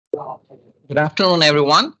Good afternoon,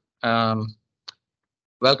 everyone.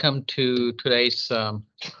 Welcome to today's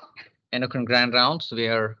Endocrine Grand Rounds. We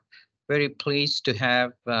are very pleased to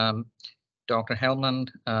have Dr. Hellmann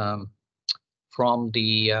from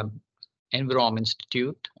the Envirom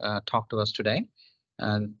Institute talk to us today.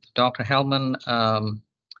 Dr. Hellmann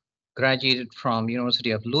graduated from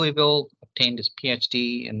University of Louisville, obtained his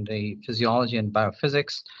Ph.D. in the physiology and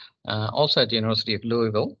biophysics, also at the University of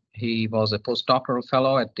Louisville. He was a postdoctoral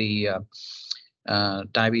fellow at the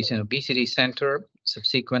Diabetes and Obesity Center,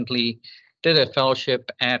 subsequently did a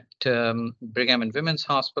fellowship at Brigham and Women's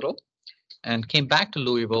Hospital, and came back to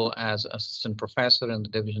Louisville as assistant professor in the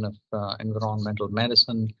Division of Environmental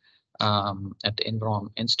Medicine at the Envirom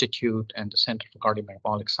Institute and the Center for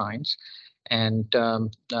Cardiometabolic Science. And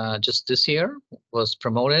just this year was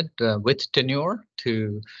promoted with tenure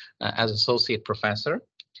to as associate professor.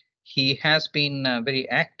 He has been very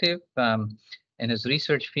active in his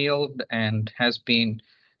research field and has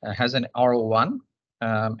an R01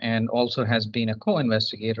 and also has been a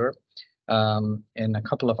co-investigator in a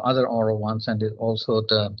couple of other R01s and is also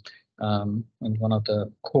in one of the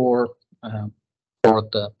core for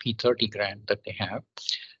the P30 grant that they have.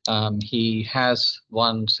 He has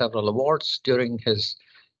won several awards during his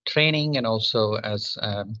training and also as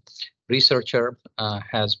a researcher,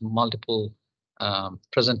 has multiple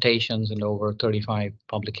presentations and over 35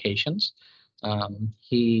 publications.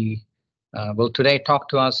 He will today talk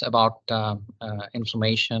to us about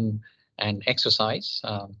inflammation and exercise.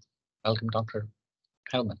 Welcome, Dr.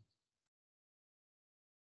 Hellmann.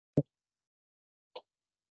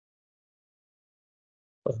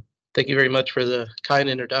 Thank you very much for the kind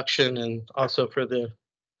introduction and also for the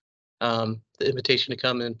invitation to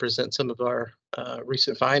come and present some of our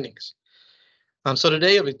recent findings. So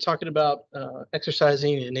today I'll be talking about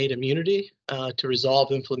exercising innate immunity to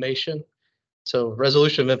resolve inflammation. So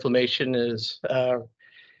resolution of inflammation is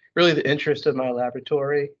really the interest of my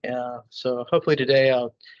laboratory. So hopefully today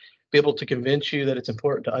I'll be able to convince you that it's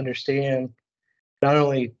important to understand not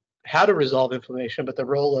only how to resolve inflammation, but the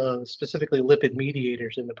role of specifically lipid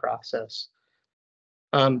mediators in the process.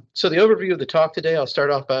 So the overview of the talk today, I'll start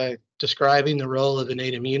off by describing the role of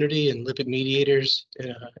innate immunity and lipid mediators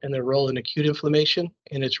and their role in acute inflammation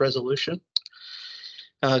and its resolution.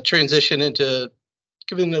 Transition into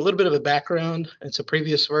giving a little bit of a background and some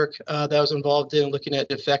previous work that I was involved in looking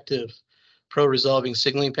at effective pro-resolving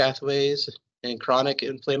signaling pathways in chronic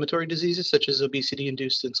inflammatory diseases such as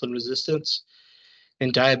obesity-induced insulin resistance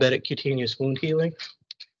and diabetic cutaneous wound healing.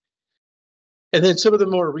 And then some of the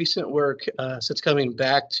more recent work since coming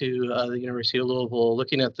back to the University of Louisville,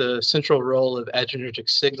 looking at the central role of adrenergic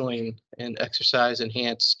signaling in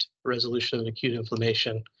exercise-enhanced resolution of acute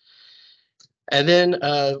inflammation. And then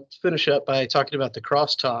finish up by talking about the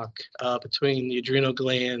crosstalk between the adrenal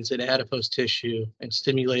glands and adipose tissue and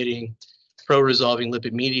stimulating pro-resolving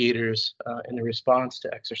lipid mediators in the response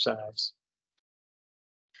to exercise.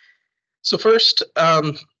 So first,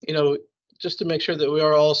 just to make sure that we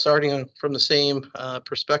are all starting from the same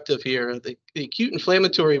perspective here, the acute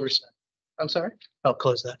inflammatory I'm sorry, I'll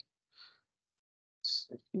close that.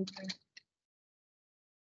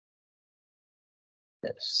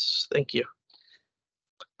 Yes, thank you.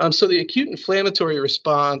 So the acute inflammatory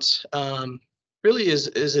response really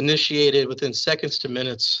is initiated within seconds to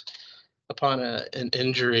minutes upon an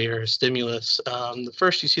injury or a stimulus.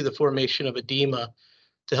 First, you see the formation of edema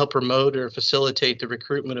to help promote or facilitate the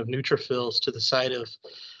recruitment of neutrophils to the site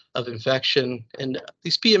of infection. And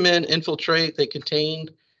these PMN infiltrate, they contain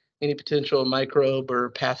any potential microbe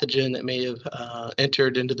or pathogen that may have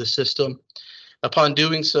entered into the system. Upon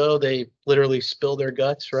doing so, they literally spill their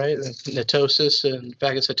guts, right? Netosis and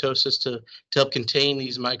phagocytosis to help contain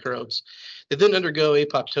these microbes. They then undergo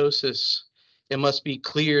apoptosis and must be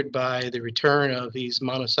cleared by the return of these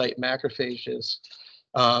monocyte macrophages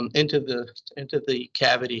into the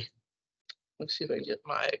cavity. Let's see if I can get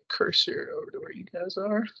my cursor over to where you guys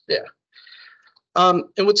are. Yeah.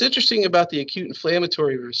 And what's interesting about the acute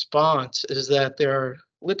inflammatory response is that there are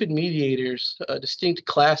lipid mediators, distinct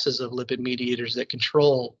classes of lipid mediators that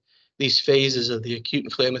control these phases of the acute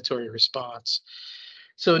inflammatory response.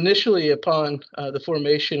 So initially, upon the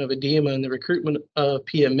formation of edema and the recruitment of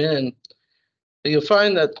PMN, you'll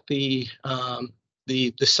find that the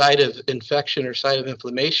site of infection or site of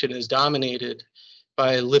inflammation is dominated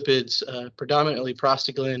by lipids, predominantly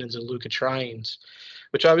prostaglandins and leukotrienes,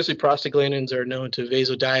 which obviously prostaglandins are known to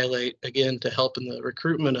vasodilate, again, to help in the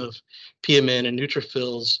recruitment of PMN and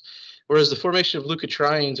neutrophils, whereas the formation of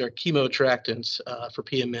leukotrienes are chemoattractants for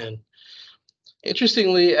PMN.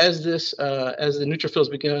 Interestingly, as the neutrophils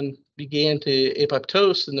began to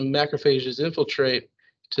apoptose and the macrophages infiltrate,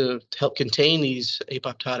 to help contain these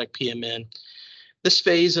apoptotic PMN. This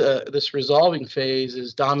phase, this resolving phase,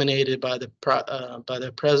 is dominated by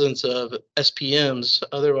the presence of SPMs,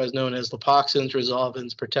 otherwise known as lipoxins,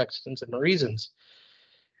 resolvins, protectins, and merisins.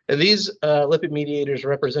 And these lipid mediators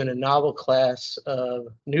represent a novel class of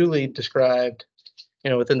newly described,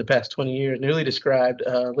 within the past 20 years, newly described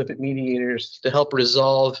lipid mediators to help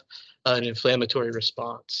resolve an inflammatory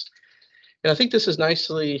response. And I think this is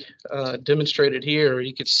nicely demonstrated here.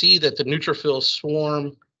 You can see that the neutrophils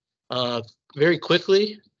swarm very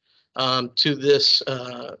quickly to this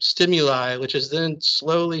stimuli, which is then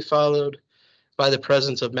slowly followed by the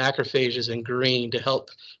presence of macrophages in green to help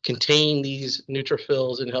contain these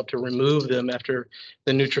neutrophils and help to remove them after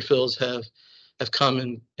the neutrophils have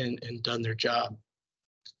come and done their job.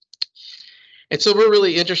 And so we're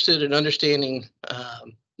really interested in understanding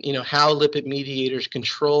how lipid mediators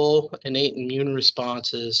control innate immune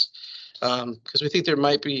responses, because we think there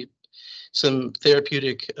might be some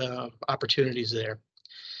therapeutic opportunities there.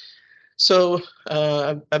 So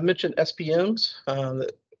I've mentioned SPMs.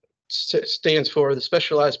 That stands for the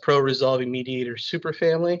Specialized Pro-Resolving Mediator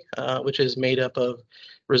Superfamily, which is made up of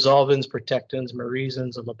resolvins, protectins,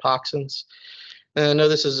 merisins, and lipoxins. And I know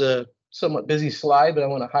this is a somewhat busy slide, but I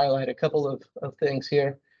want to highlight a couple of things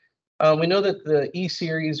here. We know that the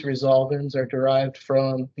E-series resolvins are derived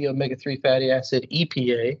from the omega-3 fatty acid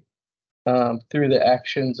EPA through the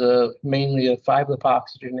actions of mainly a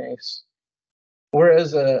 5-lipoxygenase,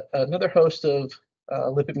 whereas another host of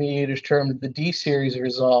lipid mediators termed the D-series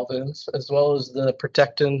resolvins, as well as the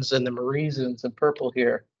protectins and the merisins in purple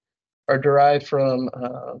here, are derived from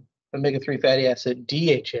omega-3 fatty acid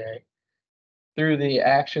DHA through the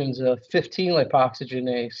actions of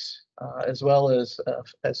 15-lipoxygenase, as well as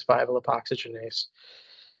 5-lipoxygenase.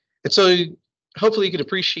 And so hopefully you can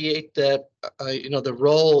appreciate that, the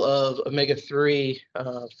role of omega-3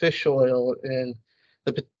 fish oil and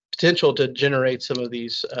the potential to generate some of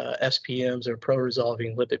these SPMs or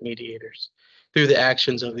pro-resolving lipid mediators through the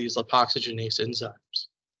actions of these lipoxygenase enzymes.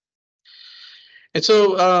 And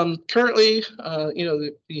so currently,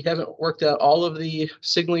 we haven't worked out all of the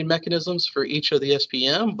signaling mechanisms for each of the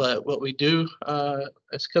SPM, but what we do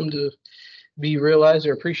has come to be realized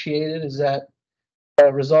or appreciated is that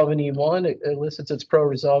resolvin E1 elicits its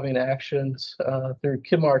pro-resolving actions through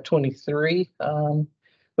KIMR23,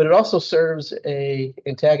 but it also serves an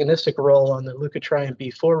antagonistic role on the leukotriene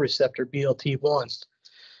B4 receptor, BLT1.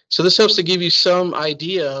 So this helps to give you some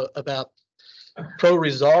idea about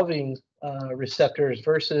pro-resolving receptors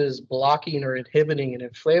versus blocking or inhibiting an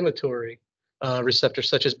inflammatory receptor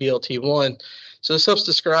such as BLT1. So this helps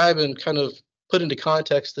describe and kind of put into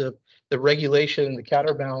context the regulation and the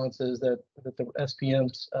counterbalances that the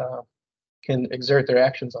SPMs can exert their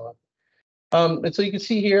actions on. And so you can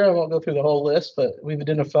see here, I won't go through the whole list, but we've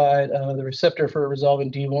identified the receptor for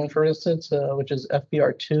resolvin D1, for instance, which is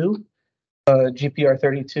FPR2,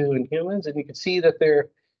 GPR32 in humans, and you can see that their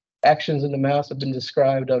actions in the mouse have been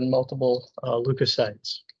described on multiple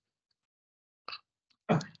leukocytes.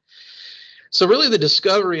 So really the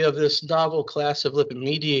discovery of this novel class of lipid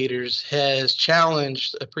mediators has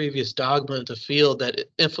challenged a previous dogma in the field that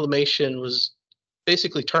inflammation was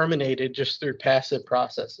basically terminated just through passive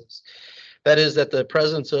processes. That is, that the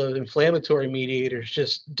presence of inflammatory mediators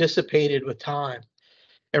just dissipated with time,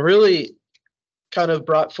 and really kind of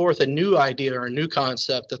brought forth a new idea or a new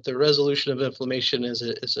concept that the resolution of inflammation is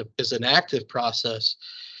an active process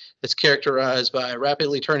that's characterized by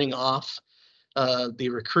rapidly turning off the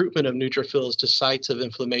recruitment of neutrophils to sites of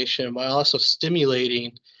inflammation while also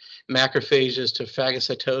stimulating macrophages to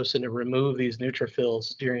phagocytose and to remove these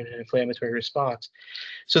neutrophils during an inflammatory response.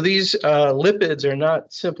 So these lipids are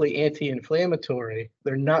not simply anti-inflammatory.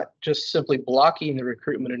 They're not just simply blocking the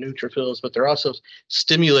recruitment of neutrophils, but they're also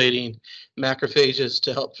stimulating macrophages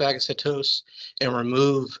to help phagocytose and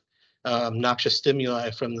remove noxious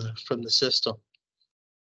stimuli from the system.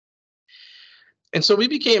 And so we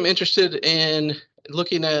became interested in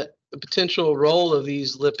looking at the potential role of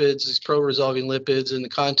these lipids, these pro-resolving lipids, in the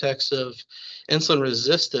context of insulin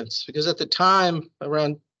resistance, because at the time,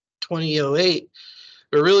 around 2008,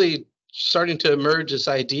 we're really starting to emerge this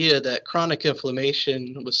idea that chronic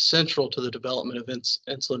inflammation was central to the development of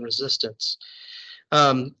insulin resistance.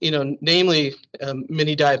 Namely,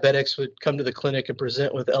 many diabetics would come to the clinic and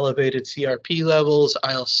present with elevated CRP levels,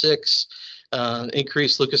 IL-6,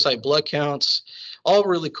 increased leukocyte blood counts, all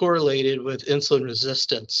really correlated with insulin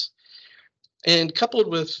resistance. And coupled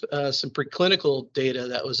with some preclinical data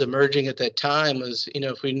that was emerging at that time was,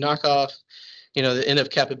 if we knock off, the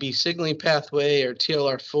NF-kappa B signaling pathway or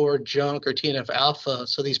TLR4 junk or TNF alpha,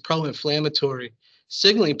 so these pro-inflammatory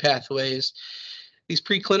signaling pathways, these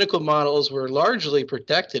preclinical models were largely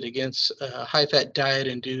protected against high-fat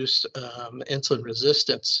diet-induced insulin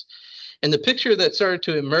resistance. And the picture that started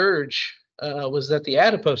to emerge was that the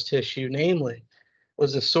adipose tissue, namely,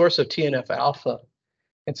 was the source of TNF-alpha.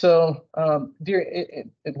 And so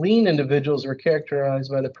lean individuals were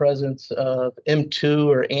characterized by the presence of M2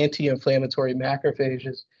 or anti-inflammatory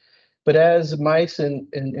macrophages. But as mice and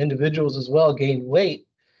individuals as well gain weight,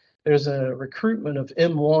 there's a recruitment of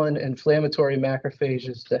M1 inflammatory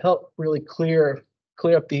macrophages to help really clear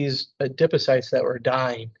up these adipocytes that were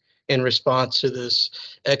dying in response to this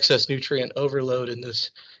excess nutrient overload in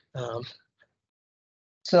this. The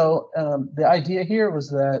idea here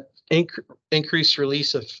was that increased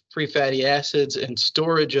release of free fatty acids and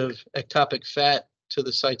storage of ectopic fat to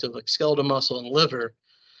the sites of like skeletal muscle and liver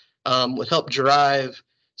would help drive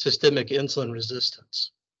systemic insulin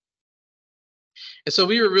resistance. And so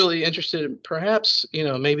we were really interested in perhaps,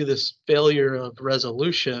 maybe this failure of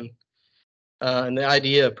resolution and the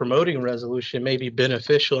idea of promoting resolution may be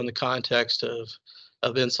beneficial in the context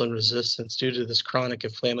of insulin resistance due to this chronic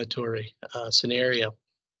inflammatory scenario.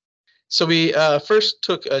 So we first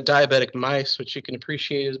took diabetic mice, which you can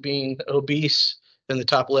appreciate as being obese in the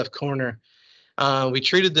top left corner. We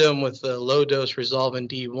treated them with a low-dose resolvin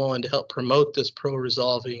D1 to help promote this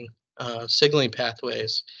pro-resolving signaling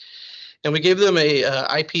pathways. And we gave them a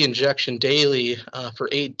IP injection daily for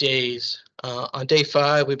 8 days. On day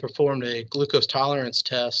 5, we performed a glucose tolerance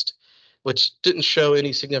test, which didn't show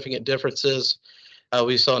any significant differences.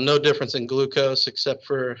 We saw no difference in glucose except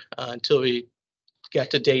for until we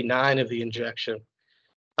got to day 9 of the injection.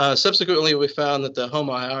 Subsequently, we found that the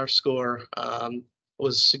HOMA-IR score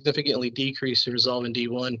was significantly decreased in resolvin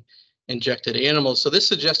D1 injected animals. So this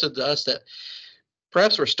suggested to us that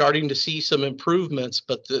perhaps we're starting to see some improvements,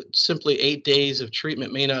 but simply 8 days of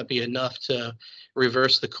treatment may not be enough to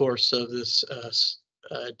reverse the course of this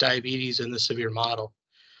diabetes in the severe model.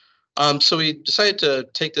 So we decided to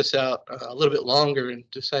take this out a little bit longer and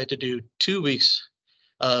decided to do 2 weeks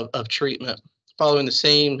of treatment following the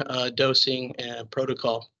same dosing and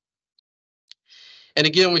protocol. And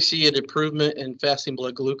again, we see an improvement in fasting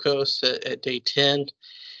blood glucose at day 10.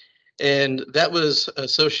 And that was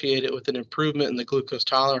associated with an improvement in the glucose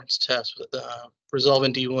tolerance test.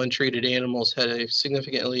 Resolvin D1 treated animals had a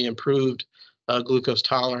significantly improved glucose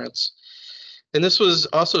tolerance. And this was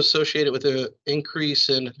also associated with an increase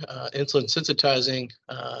in insulin sensitizing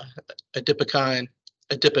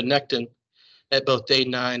adiponectin at both day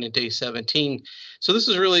 9 and day 17. So this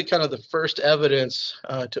is really kind of the first evidence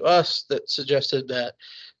to us that suggested that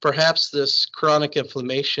perhaps this chronic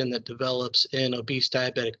inflammation that develops in obese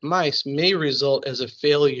diabetic mice may result as a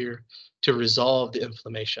failure to resolve the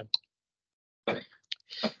inflammation.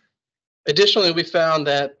 Additionally, we found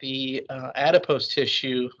that the adipose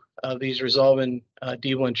tissue of these resolvin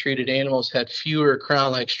D1 treated animals had fewer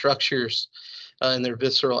crown-like structures in their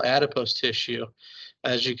visceral adipose tissue.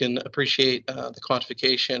 As you can appreciate the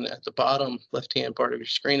quantification at the bottom left-hand part of your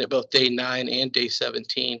screen at both day 9 and day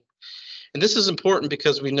 17. And this is important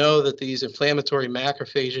because we know that these inflammatory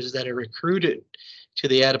macrophages that are recruited to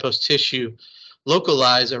the adipose tissue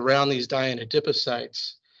localize around these dying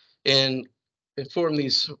adipocytes and form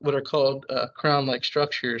these what are called crown-like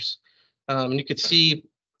structures. You can see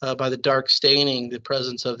by the dark staining the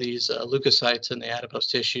presence of these leukocytes in the adipose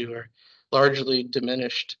tissue are largely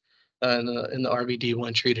diminished in the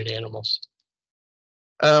RVD1 treated animals.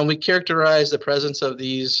 We characterize the presence of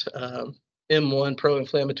these M1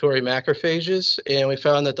 pro-inflammatory macrophages, and we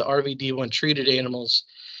found that the RVD1 treated animals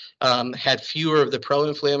had fewer of the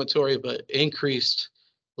pro-inflammatory but increased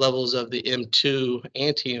levels of the M2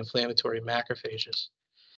 anti-inflammatory macrophages.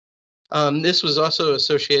 This was also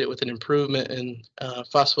associated with an improvement in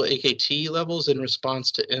phospholipid AKT levels in response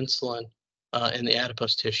to insulin in the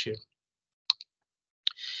adipose tissue.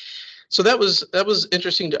 So that was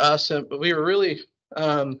interesting to us, but we were really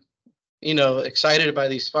excited by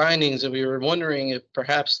these findings, and we were wondering if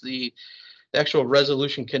perhaps the actual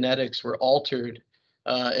resolution kinetics were altered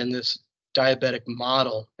in this diabetic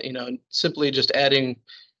model. Simply just adding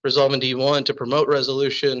resolvin D1 to promote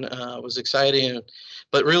resolution was exciting,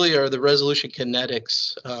 but really are the resolution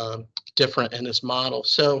kinetics different in this model?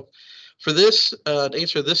 So for this, to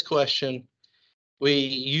answer this question, we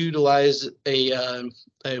utilized a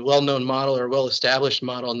well-known model or well-established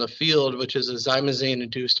model in the field, which is a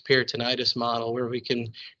zymazane-induced peritonitis model, where we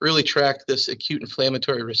can really track this acute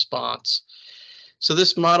inflammatory response. So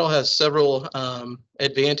this model has several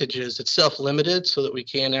advantages. It's self-limited so that we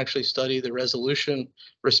can actually study the resolution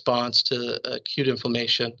response to acute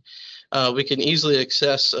inflammation. we can easily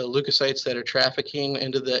access leukocytes that are trafficking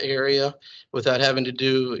into the area without having to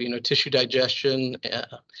do, tissue digestion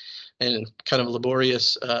and kind of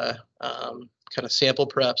laborious kind of sample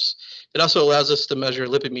preps. It also allows us to measure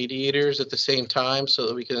lipid mediators at the same time so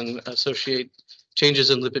that we can associate changes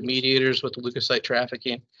in lipid mediators with the leukocyte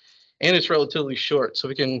trafficking. And it's relatively short, so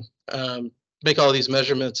we can make all these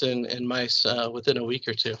measurements in mice within a week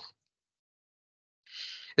or two.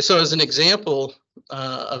 And so as an example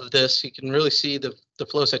of this, you can really see the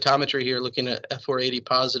flow cytometry here looking at F480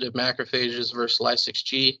 positive macrophages versus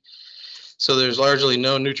Ly6G. So there's largely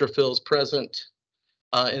no neutrophils present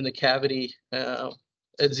in the cavity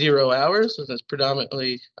at 0 hours, and it's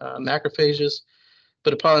predominantly macrophages.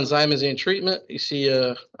 But upon zymazane treatment, you see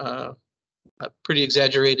a pretty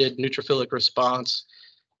exaggerated neutrophilic response,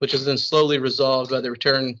 which is then slowly resolved by the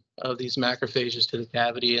return of these macrophages to the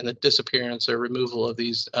cavity and the disappearance or removal of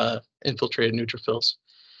these infiltrated neutrophils.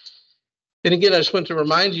 And again, I just want to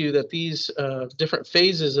remind you that these different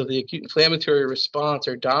phases of the acute inflammatory response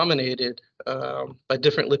are dominated by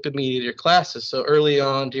different lipid mediator classes. So early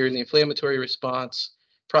on during the inflammatory response,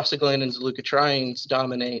 prostaglandins and leukotrienes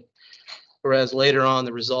dominate, whereas later on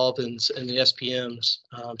the resolvins and the SPMs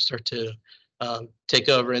start to take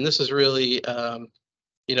over. And this is really an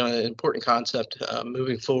important concept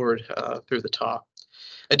moving forward through the talk.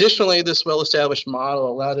 Additionally, this well-established model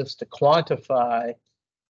allowed us to quantify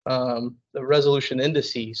the resolution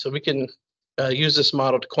indices. So we can use this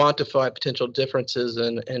model to quantify potential differences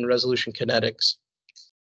in resolution kinetics.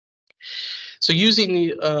 So using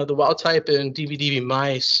the wild type and DBDB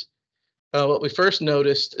mice, what we first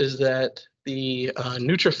noticed is that the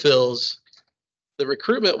neutrophils, the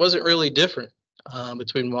recruitment wasn't really different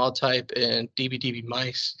between wild type and DBDB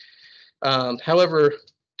mice. However,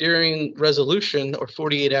 during resolution or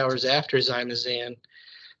 48 hours after zymazane,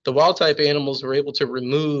 the wild type animals were able to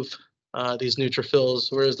remove these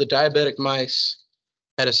neutrophils, whereas the diabetic mice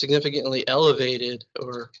had a significantly elevated,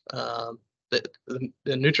 or the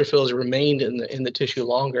neutrophils remained in the tissue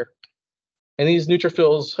longer. And these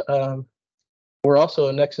neutrophils were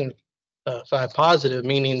also Annexin 5 positive,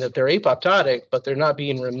 meaning that they're apoptotic, but they're not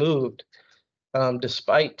being removed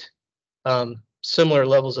despite similar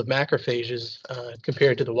levels of macrophages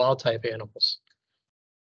compared to the wild type animals.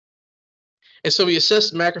 And so we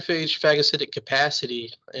assessed macrophage phagocytic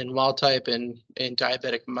capacity in wild type and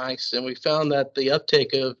diabetic mice, and we found that the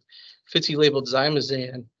uptake of FITC labeled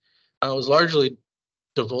zymazane was largely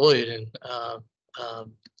devoid and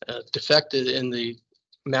defected in the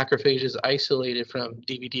macrophages isolated from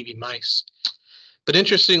DBDB mice. But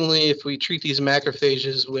interestingly, if we treat these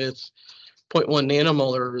macrophages with 0.1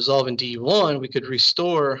 nanomolar resolvin D1, we could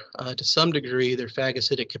restore to some degree their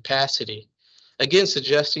phagocytic capacity. Again,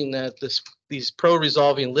 suggesting that these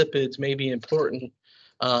pro-resolving lipids may be important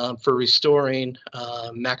for restoring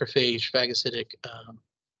macrophage phagocytic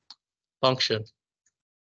function.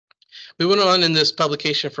 We went on in this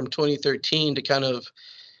publication from 2013 to kind of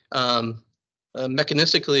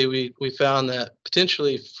mechanistically, we found that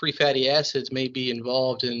potentially free fatty acids may be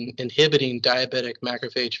involved in inhibiting diabetic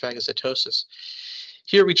macrophage phagocytosis.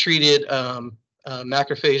 Here we treated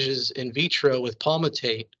macrophages in vitro with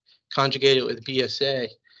palmitate conjugated with BSA,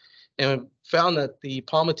 and found that the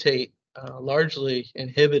palmitate largely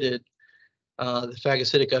inhibited the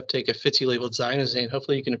phagocytic uptake of FITC labeled zymazane.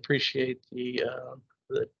 Hopefully you can appreciate the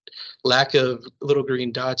lack of little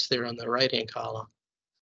green dots there on the right-hand column.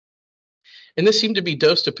 And this seemed to be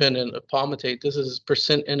dose dependent of palmitate. This is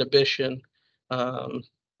percent inhibition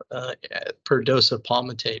per dose of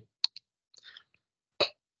palmitate.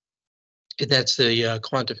 And that's the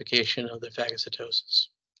quantification of the phagocytosis.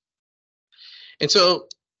 And so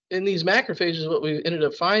in these macrophages, what we ended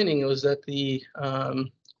up finding was that the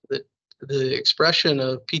expression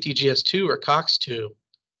of PTGS2 or COX2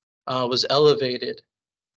 was elevated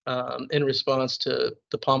in response to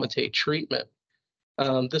the palmitate treatment.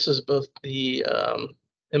 This is both the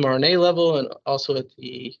mRNA level and also at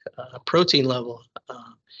the protein level,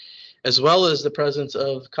 as well as the presence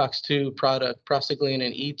of COX2 product,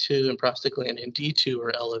 prostaglandin E2 and prostaglandin D2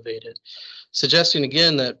 are elevated, suggesting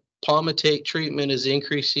again that palmitate treatment is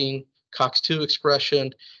increasing COX2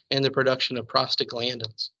 expression and the production of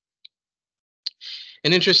prostaglandins.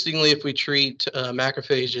 And interestingly, if we treat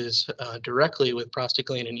macrophages directly with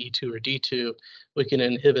prostaglandin E2 or D2, we can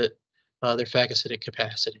inhibit their phagocytic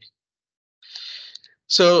capacity.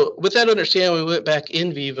 So with that understanding, we went back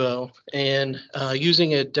in vivo and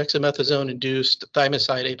using a dexamethasone-induced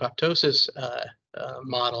thymocyte apoptosis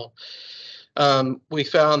model, we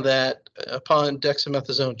found that upon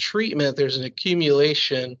dexamethasone treatment, there's an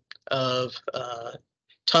accumulation of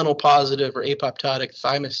tunnel positive or apoptotic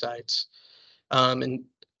thymocytes. And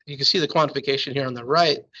you can see the quantification here on the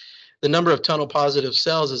right. The number of tunnel positive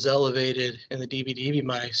cells is elevated in the DB/DB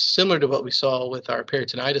mice, similar to what we saw with our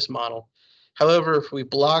peritonitis model. However, if we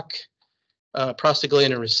block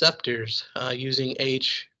prostaglandin receptors using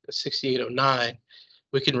H6809,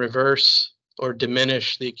 we can reverse or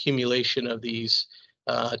diminish the accumulation of these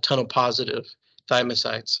tunnel positive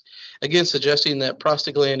thymocytes. Again, suggesting that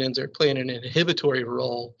prostaglandins are playing an inhibitory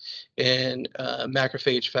role in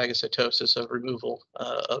macrophage phagocytosis of removal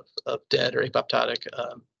of dead or apoptotic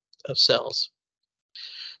of cells.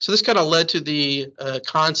 So this kind of led to the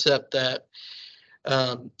concept that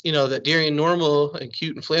that during normal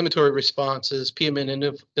acute inflammatory responses,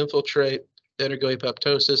 PMN infiltrate, undergo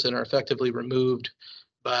apoptosis, and are effectively removed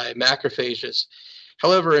by macrophages.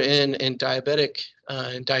 However, in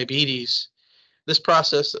diabetes, this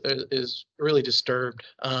process is really disturbed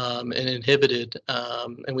and inhibited,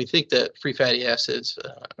 and we think that free fatty acids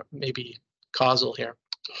may be causal here.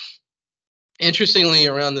 Interestingly,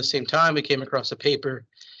 around the same time, we came across a paper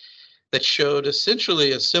that showed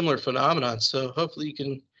essentially a similar phenomenon. So hopefully you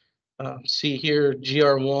can see here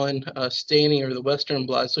GR1 staining or the Western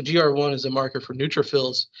blot. So GR1 is a marker for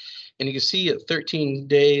neutrophils. And you can see at 13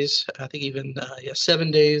 days, I think even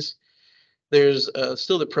 7 days, there's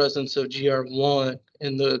still the presence of GR1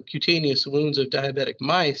 in the cutaneous wounds of diabetic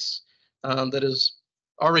mice that is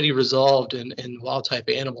already resolved in wild-type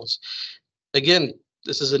animals. Again,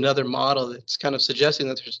 this is another model that's kind of suggesting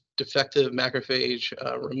that there's defective macrophage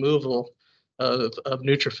removal of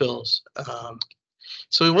neutrophils.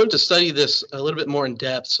 So we wanted to study this a little bit more in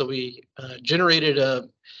depth. So we generated a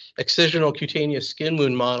excisional cutaneous skin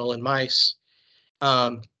wound model in mice,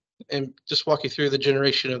 and just walk you through the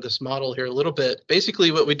generation of this model here a little bit. Basically,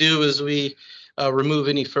 what we do is we remove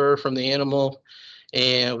any fur from the animal,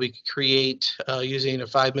 and we create, using a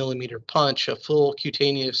 5mm punch, a full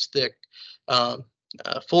cutaneous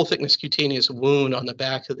full thickness cutaneous wound on the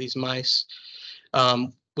back of these mice.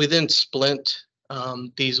 We then splint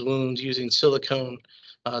these wounds using silicone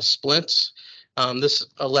splints. This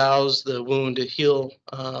allows the wound to heal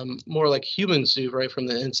more like humans do, right from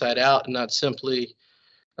the inside out, and not simply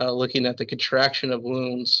looking at the contraction of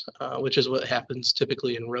wounds, which is what happens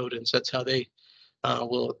typically in rodents. That's how they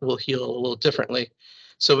will heal a little differently.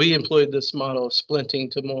 So we employed this model of splinting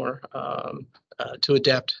to more to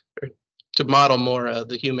adapt or to model more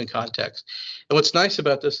the human context. And what's nice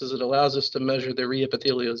about this is it allows us to measure the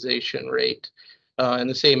reepithelialization rate in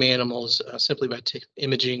the same animals simply by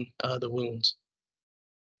imaging the wounds.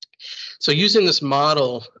 So using this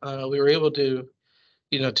model, we were able to,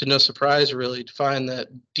 to no surprise really, to find that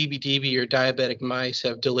DB/DB or diabetic mice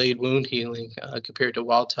have delayed wound healing compared to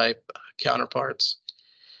wild-type counterparts.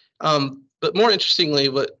 But more interestingly,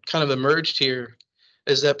 what kind of emerged here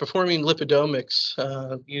is that performing lipidomics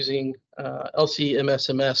using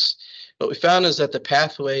LC-MS, what we found is that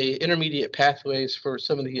the intermediate pathways for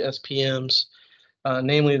some of the SPMs,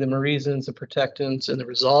 namely the merisins, the protectants, and the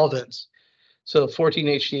resolvins, so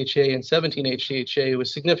 14-HDHA and 17-HDHA,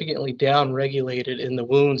 was significantly downregulated in the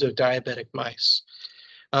wounds of diabetic mice,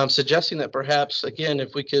 suggesting that perhaps, again,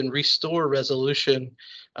 if we can restore resolution,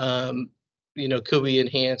 could we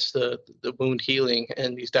enhance the wound healing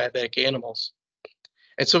in these diabetic animals?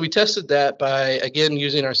 And so we tested that by, again,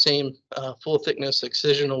 using our same full thickness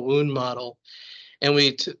excisional wound model. And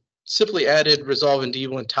we simply added resolvin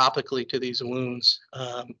D1 topically to these wounds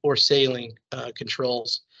or saline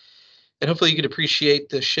controls. And hopefully you could appreciate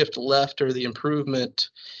the shift left or the improvement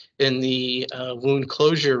in the wound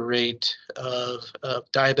closure rate of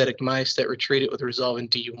diabetic mice that were treated with resolvin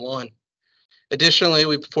D1. Additionally,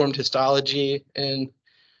 we performed histology and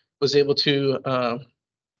was able to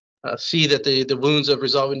see that the wounds of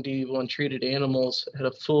resolvin D1 treated animals had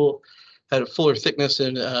a fuller thickness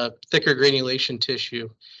and thicker granulation tissue,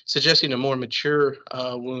 suggesting a more mature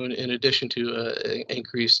wound in addition to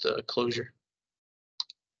increased closure.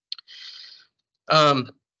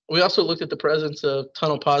 We also looked at the presence of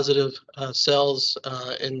tunnel positive cells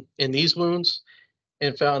in these wounds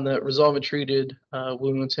and found that resolvin treated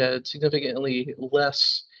wounds had significantly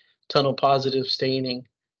less tunnel positive staining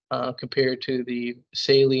compared to the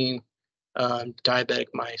saline diabetic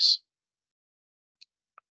mice.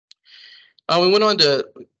 We went on to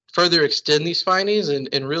further extend these findings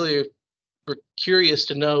and really we're curious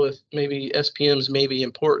to know if maybe SPMs may be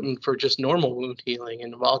important for just normal wound healing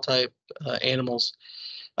in wild-type animals,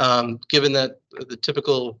 given that the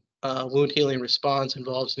typical wound healing response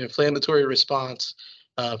involves an inflammatory response.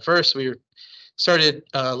 First, we started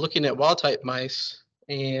looking at wild-type mice,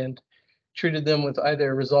 and treated them with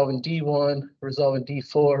either Resolvin D1, Resolvin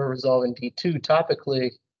D4, or Resolvin D2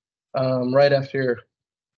 topically right after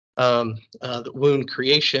the wound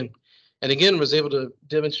creation. And again, was able to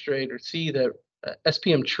demonstrate or see that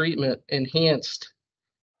SPM treatment enhanced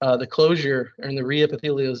the closure and the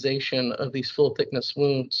reepithelialization of these full thickness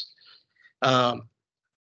wounds. And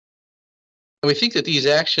we think that these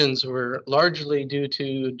actions were largely due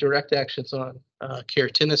to direct actions on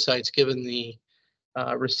keratinocytes, given the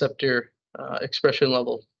receptor expression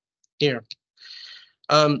level here.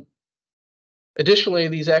 Additionally,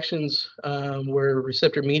 these actions were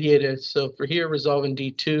receptor mediated. So for here, Resolvin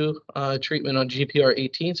D2 treatment on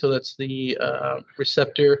GPR18, so that's the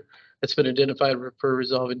receptor that's been identified for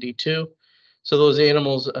Resolvin D2. So those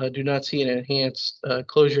animals do not see an enhanced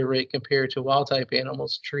closure rate compared to wild type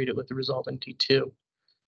animals treated with the Resolvin D2.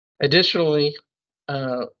 Additionally,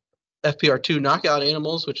 FPR2 knockout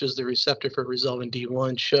animals, which is the receptor for Resolvin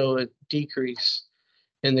D1, show a decrease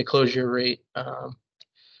in the closure rate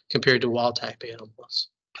compared to wild type animals.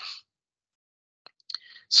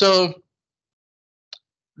 So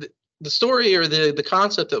the story or the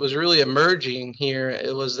concept that was really emerging here,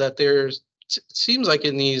 it was that it seems like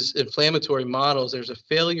in these inflammatory models, there's a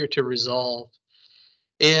failure to resolve.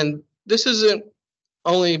 And this isn't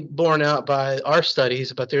only borne out by our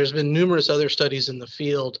studies, but there's been numerous other studies in the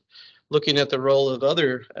field looking at the role of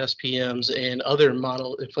other SPMs and other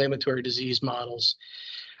inflammatory disease models.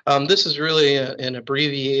 This is really an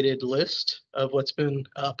abbreviated list of what's been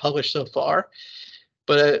published so far.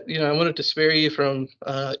 But I wanted to spare you from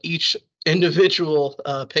each individual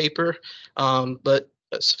paper. But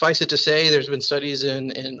suffice it to say, there's been studies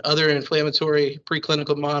in other inflammatory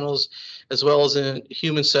preclinical models, as well as in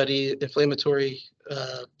human study inflammatory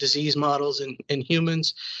disease models in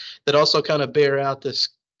humans, that also kind of bear out this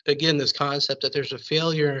concept that there's a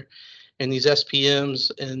failure in these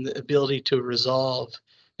SPMs and the ability to resolve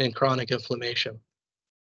in chronic inflammation.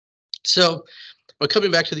 So, when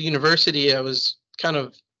coming back to the university, I was kind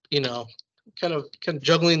of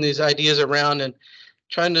juggling these ideas around and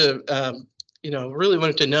trying to really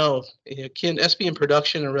wanted to know, can SPM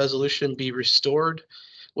production and resolution be restored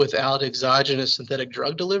without exogenous synthetic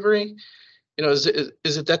drug delivery? Is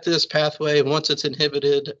it that this pathway, once it's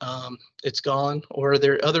inhibited, it's gone? Or are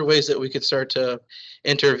there other ways that we could start to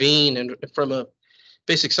intervene? And from a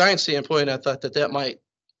basic science standpoint, I thought that might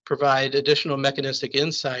provide additional mechanistic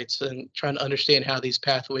insights and trying to understand how these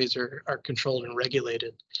pathways are controlled and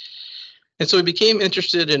regulated. And so we became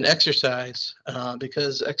interested in exercise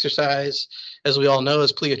because exercise, as we all know,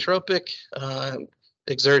 is pleiotropic,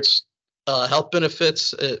 exerts health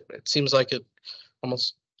benefits. It seems like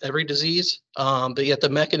almost every disease, but yet the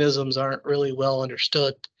mechanisms aren't really well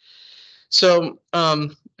understood. So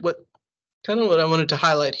what I wanted to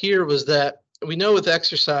highlight here was that we know with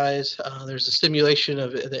exercise, there's a stimulation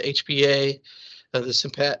of the HPA,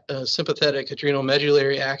 the sympathetic adrenal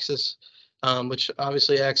medullary axis, which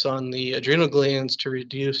obviously acts on the adrenal glands to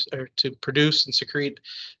reduce or to produce and secrete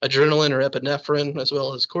adrenaline or epinephrine, as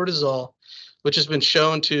well as cortisol, which has been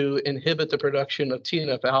shown to inhibit the production of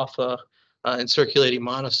TNF alpha in circulating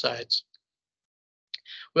monocytes.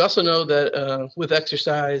 We also know that with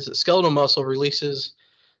exercise, skeletal muscle releases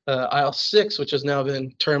IL-6, which has now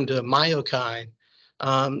been termed a myokine.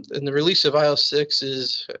 And the release of IL-6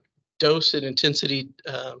 is dose and intensity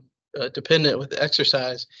dependent with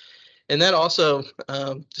exercise. And that also,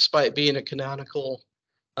 despite being a canonical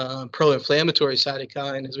pro-inflammatory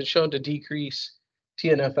cytokine, has been shown to decrease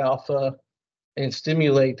TNF alpha and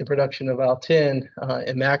stimulate the production of IL-10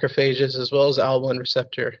 in macrophages, as well as IL-1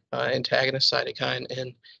 receptor antagonist cytokine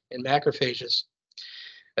in macrophages.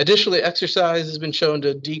 Additionally, exercise has been shown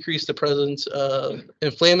to decrease the presence of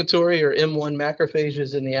inflammatory or M1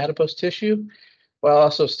 macrophages in the adipose tissue, while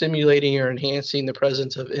also stimulating or enhancing the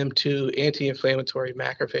presence of M2 anti-inflammatory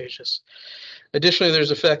macrophages. Additionally,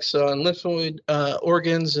 there's effects on lymphoid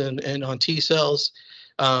organs and on T cells,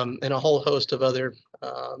 and a whole host of other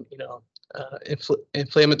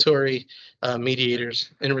inflammatory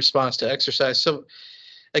mediators in response to exercise. So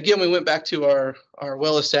again, we went back to our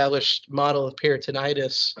well-established model of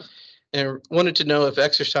peritonitis and wanted to know if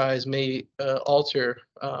exercise may alter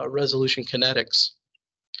resolution kinetics.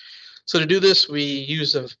 So to do this, we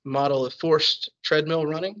use a model of forced treadmill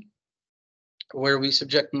running, where we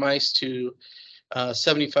subject mice to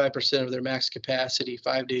 75% of their max capacity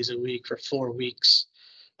 5 days a week for 4 weeks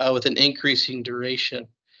with an increasing duration.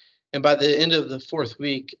 And by the end of the 4th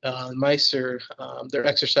week, mice their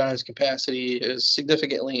exercise capacity is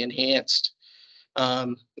significantly enhanced,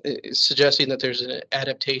 suggesting that there's an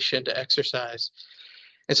adaptation to exercise.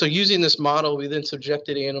 And so using this model, we then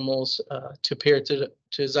subjected animals to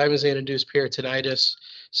zymazan-induced peritonitis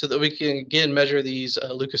so that we can, again, measure these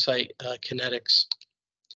leukocyte kinetics.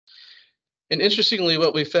 And interestingly,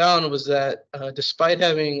 what we found was that despite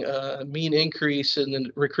having a mean increase in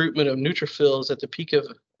the recruitment of neutrophils at the peak of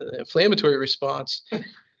the inflammatory response,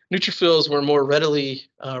 neutrophils were more readily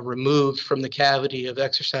removed from the cavity of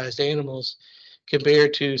exercised animals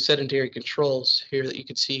compared to sedentary controls here that you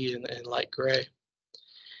can see in light gray.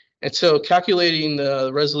 And so calculating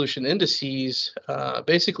the resolution indices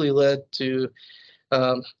basically led to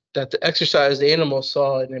that the exercised animal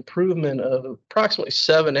saw an improvement of approximately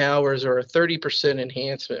 7 hours, or a 30%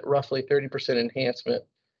 enhancement, roughly 30% enhancement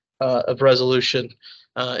of resolution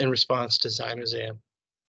in response to zymazan.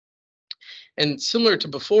 And similar to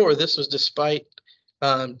before, this was despite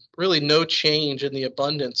really no change in the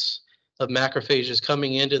abundance of macrophages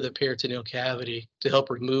coming into the peritoneal cavity to help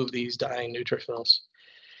remove these dying neutrophils.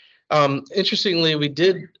 Interestingly, we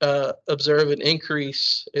did observe an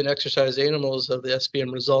increase in exercised animals of the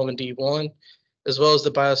SBM resolvin D1, as well as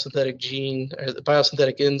the biosynthetic gene, or the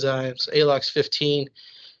biosynthetic enzymes ALOX15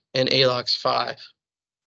 and ALOX5.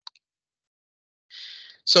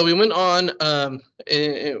 So we went on, and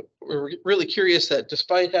we're really curious that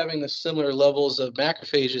despite having the similar levels of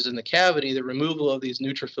macrophages in the cavity, the removal of these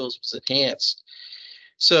neutrophils was enhanced.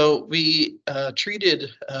 So we treated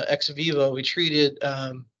ex vivo, we treated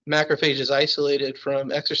macrophages isolated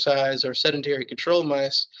from exercise or sedentary control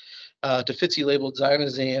mice to FITC-labeled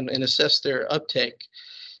zymazan and assessed their uptake.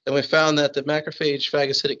 And we found that the macrophage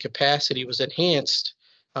phagocytic capacity was enhanced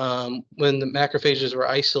when the macrophages were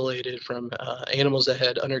isolated from animals that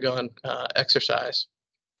had undergone exercise.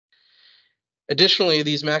 Additionally,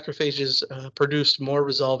 these macrophages produced more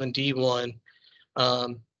resolvin D1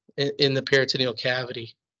 in the peritoneal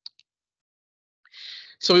cavity.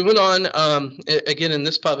 So we went on, again, in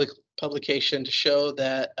this publication to show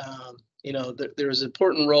that, there's an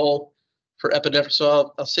important role for epinephrine.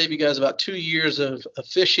 So I'll save you guys about 2 years of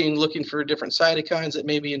fishing, looking for different cytokines that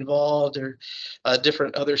may be involved, or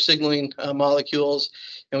different other signaling molecules.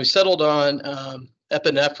 And we settled on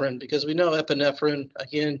epinephrine because we know epinephrine,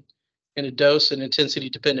 again, in a dose and intensity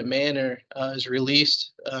dependent manner is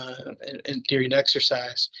released during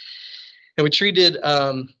exercise. And we treated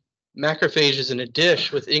macrophages in a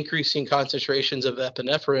dish with increasing concentrations of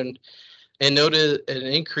epinephrine, and noted an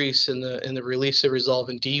increase in the release of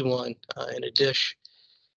resolvin D1 in a dish.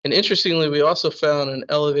 And interestingly, we also found an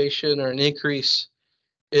elevation or an increase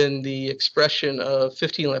in the expression of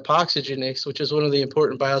 15-lipoxygenase, which is one of the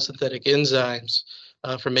important biosynthetic enzymes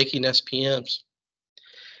for making SPMs.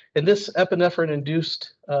 And this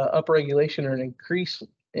epinephrine-induced upregulation or an increase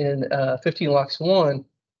in 15-LOX1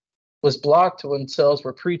 was blocked when cells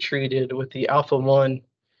were pretreated with the alpha-1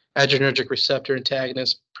 adrenergic receptor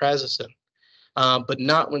antagonist prazosin, but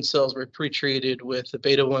not when cells were pretreated with the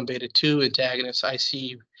beta-1, beta-2 antagonist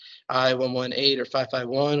IC-I118 or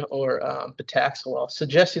 551 or betaxolol,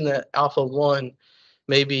 suggesting that alpha-1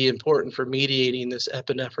 may be important for mediating this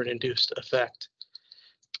epinephrine-induced effect.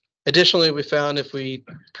 Additionally, we found if we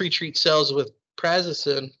pretreat cells with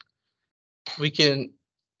prazosin, we can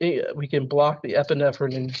block the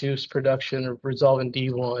epinephrine-induced production of resolvin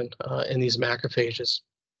D1 in these macrophages.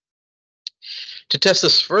 To test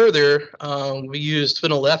this further, we used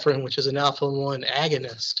phenylephrine, which is an alpha-1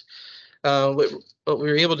 agonist. What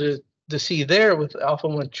we were able to see there with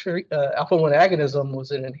alpha-1 agonism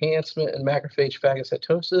was an enhancement in macrophage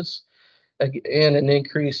phagocytosis and an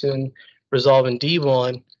increase in resolvin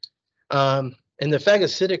D1. And the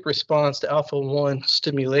phagocytic response to alpha-1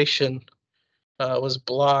 stimulation was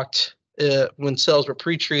blocked when cells were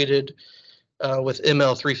pretreated with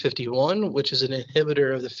ML351, which is an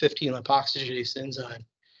inhibitor of the 15-lipoxygenase enzyme,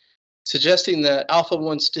 suggesting that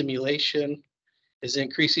alpha-1 stimulation is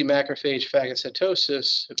increasing macrophage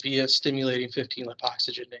phagocytosis via stimulating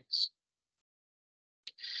 15-lipoxygenase.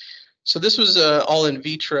 So this was all in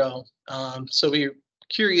vitro. So we were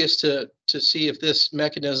curious to see if this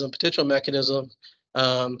potential mechanism,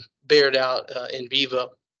 bared out in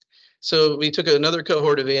vivo. So we took another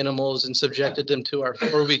cohort of animals and subjected them to our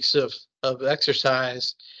 4 weeks of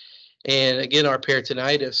exercise, and again, our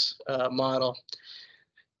peritonitis model.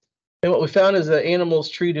 And what we found is that animals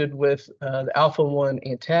treated with the alpha-1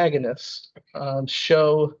 antagonists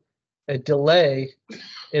show a delay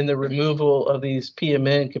in the removal of these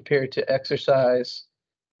PMN compared to exercise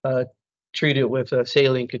treated with a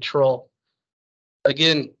saline control.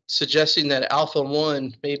 Again, suggesting that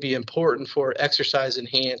alpha-1 may be important for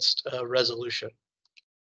exercise-enhanced resolution.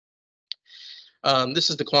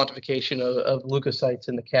 This is the quantification of leukocytes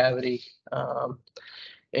in the cavity.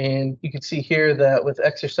 And you can see here that with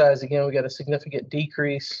exercise, again, we got a significant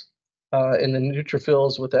decrease in the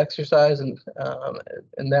neutrophils with exercise, and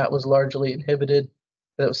that was largely inhibited.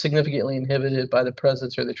 That was significantly inhibited by the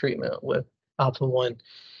presence or the treatment with alpha-1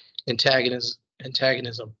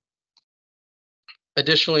 antagonism.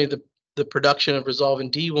 Additionally, the production of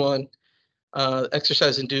resolvin D1,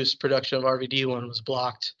 exercise-induced production of RVD1 was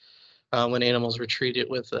blocked when animals were treated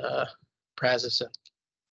with prazosin.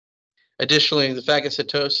 Additionally, the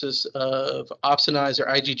phagocytosis of opsonized or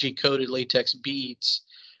IgG-coated latex beads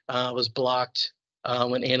was blocked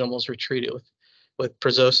when animals were treated with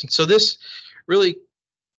prazosin. So this really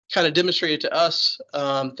kind of demonstrated to us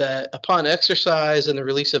that upon exercise and the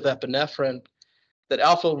release of epinephrine, that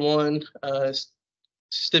alpha-1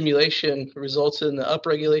 stimulation results in the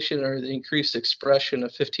upregulation or the increased expression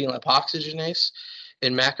of 15-lipoxygenase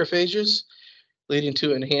in macrophages, leading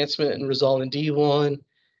to enhancement in resolvin D1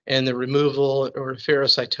 and the removal or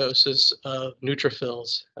phagocytosis of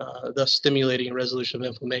neutrophils, thus stimulating resolution of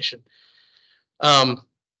inflammation.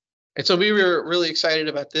 And so we were really excited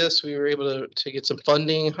about this. We were able to get some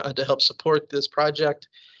funding to help support this project.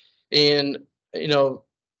 And, you know,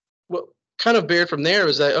 what kind of bared from there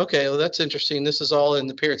was that, okay, well, that's interesting. This is all in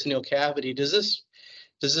the peritoneal cavity. Does this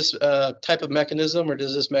type of mechanism, or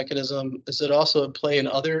does this mechanism, is it also in play in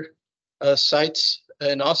other sites?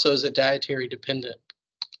 And also, is it dietary dependent?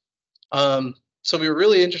 So we were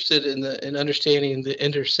really interested in understanding the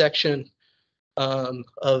intersection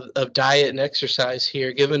of diet and exercise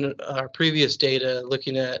here, given our previous data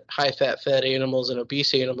looking at high-fat fed animals and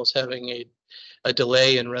obese animals having a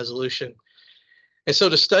delay in resolution. And so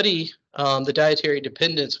to study the dietary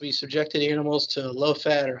dependence, we subjected animals to a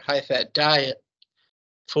low-fat or high-fat diet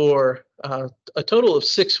for a total of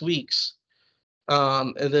 6 weeks.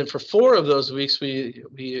 And then for 4 of those weeks,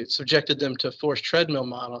 we subjected them to a forced treadmill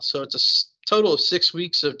model. So it's a total of 6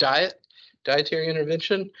 weeks of dietary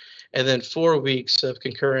intervention, and then 4 weeks of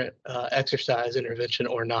concurrent exercise intervention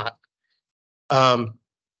or not. And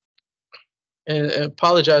I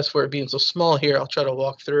apologize for it being so small here. I'll try to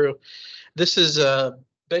walk through. This is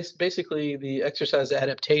basically the exercise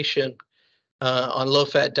adaptation on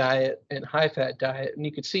low-fat diet and high-fat diet. And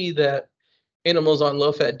you can see that animals on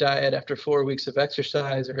low-fat diet after 4 weeks of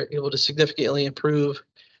exercise are able to significantly improve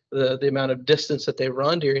the amount of distance that they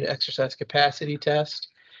run during exercise capacity test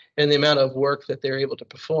and the amount of work that they're able to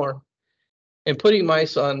perform. And putting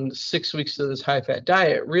mice on 6 weeks of this high-fat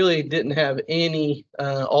diet really didn't have any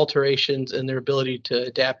alterations in their ability to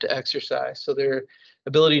adapt to exercise. So their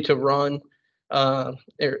ability to run, or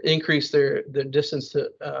increase their distance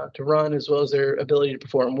to run, as well as their ability to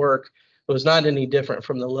perform work, was not any different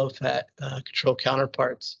from the low-fat control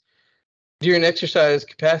counterparts. During exercise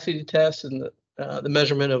capacity tests and the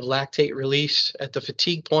measurement of lactate release at the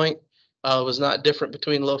fatigue point was not different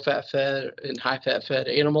between low-fat fed and high-fat fed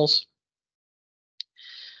animals.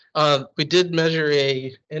 We did measure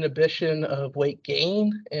a inhibition of weight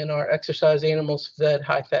gain in our exercise animals fed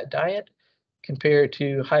high-fat diet compared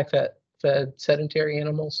to high-fat fed sedentary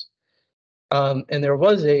animals. And there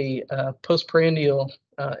was a postprandial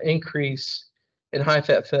increase in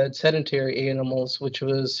high-fat fed sedentary animals, which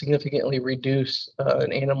was significantly reduced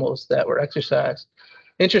in animals that were exercised.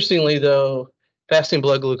 Interestingly, though, fasting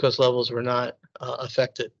blood glucose levels were not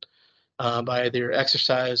affected by either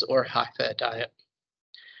exercise or high-fat diet.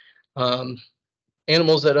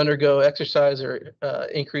 Animals that undergo exercise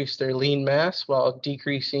increase their lean mass while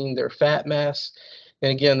decreasing their fat mass.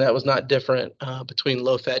 And again, that was not different between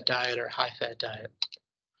low-fat diet or high-fat diet.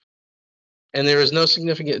 And there is no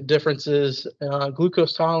significant differences in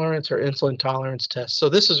glucose tolerance or insulin tolerance tests. So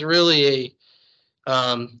this is really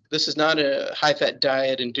this is not a high-fat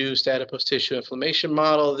diet-induced adipose tissue inflammation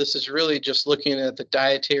model. This is really just looking at the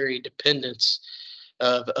dietary dependence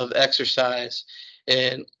of exercise,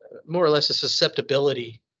 and more or less a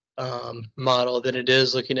susceptibility model than it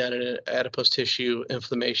is looking at an adipose tissue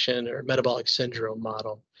inflammation or metabolic syndrome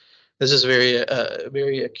model. This is a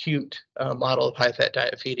very acute model of high-fat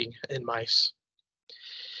diet feeding in mice.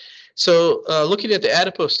 So looking at the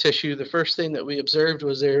adipose tissue, the first thing that we observed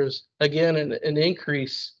was there's, again, an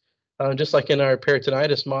increase, just like in our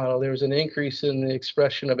peritonitis model, there was an increase in the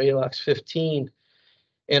expression of ALOX15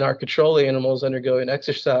 in our control animals undergoing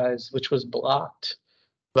exercise, which was blocked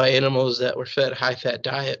by animals that were fed high-fat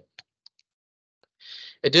diet.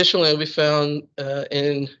 Additionally, we found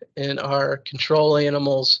in our control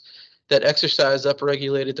animals that exercise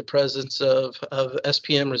upregulated the presence of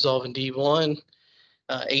SPM resolvin D1,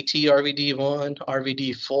 AT-RVD1,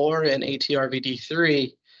 RVD4, and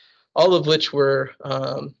AT-RVD3, all of which were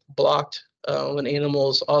blocked when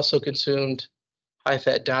animals also consumed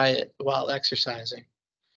high-fat diet while exercising.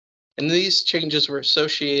 And these changes were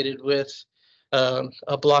associated with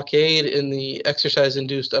a blockade in the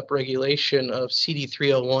exercise-induced upregulation of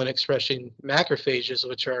CD301 expressing macrophages,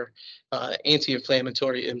 which are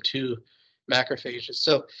anti-inflammatory M2 macrophages.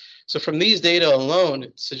 So from these data alone,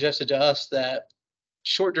 it suggested to us that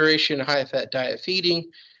short duration high-fat diet feeding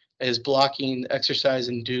is blocking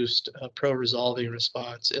exercise-induced pro-resolving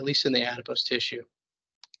response, at least in the adipose tissue.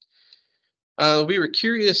 We were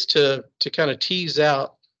curious to kind of tease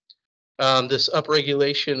out this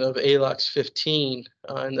upregulation of ALOX15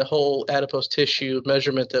 and the whole adipose tissue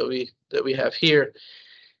measurement that we have here.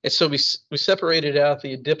 And so we separated out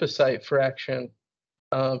the adipocyte fraction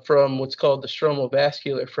from what's called the stromal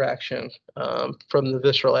vascular fraction from the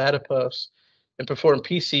visceral adipose, and performed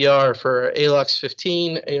PCR for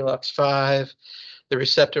ALOX15, ALOX5, the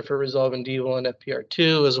receptor for resolving D1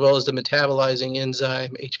 FPR2, as well as the metabolizing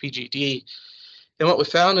enzyme HPGD. And what we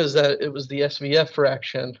found is that it was the SVF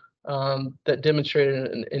fraction that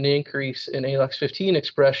demonstrated an increase in ALOX15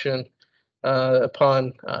 expression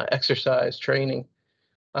upon exercise training.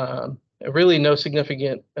 Really no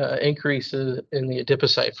significant increases in the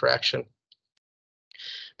adipocyte fraction.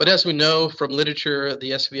 But as we know from literature,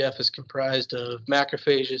 the SVF is comprised of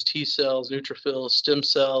macrophages, T cells, neutrophils, stem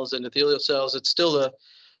cells, and endothelial cells. It's still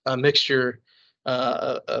a mixture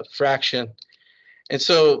fraction. And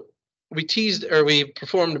so we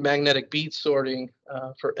performed magnetic bead sorting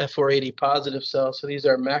for F480 positive cells. So these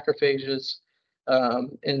are macrophages,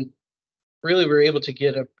 and really we were able to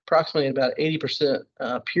get approximately about 80%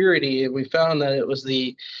 purity. And we found that it was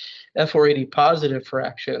the F480 positive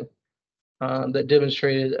fraction that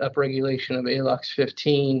demonstrated upregulation of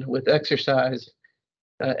ALOX15 with exercise,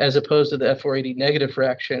 as opposed to the F480 negative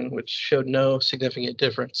fraction, which showed no significant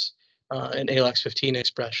difference in ALOX15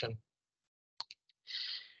 expression.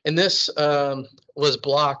 And this was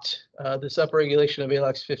blocked, this upregulation of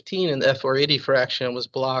ALOX15 and the F480 fraction was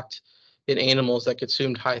blocked in animals that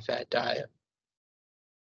consumed high-fat diet.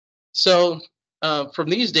 So from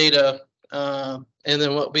these data, and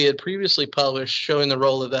then what we had previously published showing the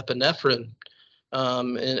role of epinephrine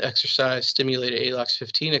in exercise-stimulated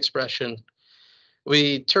ALOX15 expression,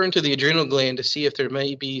 we turned to the adrenal gland to see if there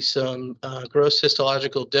may be some gross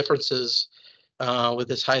histological differences with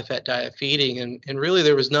this high-fat diet feeding, and really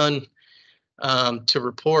there was none to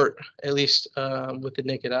report, at least with the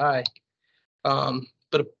naked eye.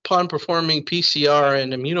 But upon performing PCR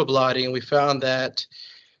and immunoblotting, we found that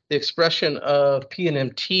the expression of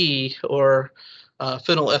PNMT, or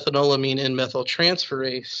phenylethanolamine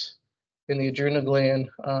N-methyltransferase, in the adrenal gland,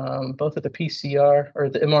 both at the PCR or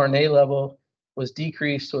the mRNA level, was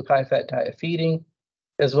decreased with high-fat diet feeding,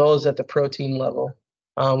 as well as at the protein level,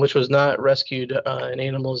 which was not rescued in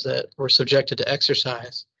animals that were subjected to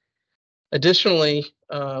exercise. Additionally,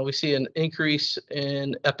 we see an increase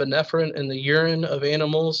in epinephrine in the urine of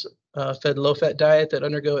animals fed low-fat diet that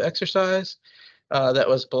undergo exercise. That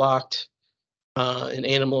was blocked in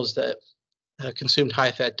animals that consumed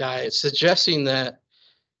high-fat diet, suggesting that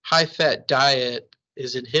high-fat diet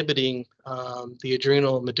is inhibiting the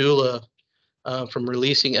adrenal medulla from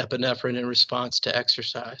releasing epinephrine in response to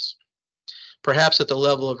exercise, perhaps at the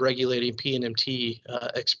level of regulating PNMT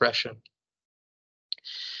expression.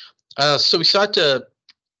 So we sought to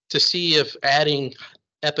see if adding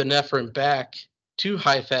epinephrine back to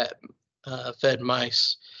high-fat fed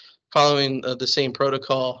mice following the same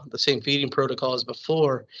protocol, the same feeding protocol as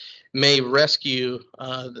before, may rescue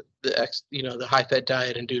the high-fat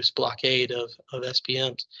diet-induced blockade of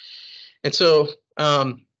SPMs. And so,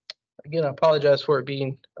 again, I apologize for it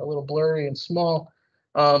being a little blurry and small.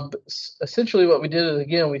 But essentially, what we did is,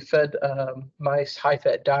 again, we fed mice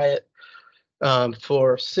high-fat diet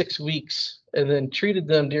for 6 weeks, and then treated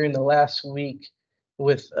them during the last week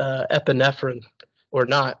with epinephrine or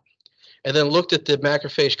not, and then looked at the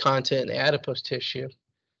macrophage content in the adipose tissue.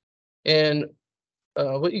 And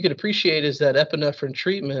what you could appreciate is that epinephrine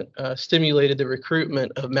treatment stimulated the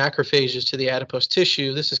recruitment of macrophages to the adipose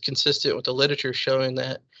tissue. This is consistent with the literature showing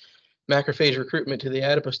that macrophage recruitment to the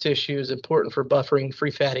adipose tissue is important for buffering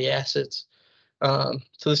free fatty acids.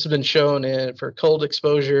 So this has been shown for cold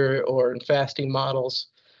exposure or in fasting models.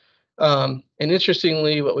 And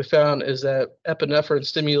interestingly, what we found is that epinephrine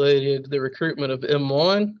stimulated the recruitment of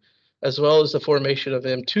M1 as well as the formation of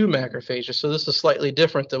M2 macrophages. So this is slightly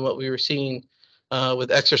different than what we were seeing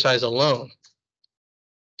with exercise alone.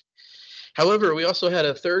 However, we also had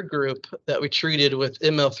a third group that we treated with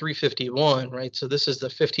ML351, right? So this is the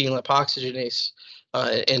 15-lipoxygenase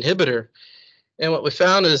inhibitor. And what we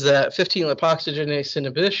found is that 15-lipoxygenase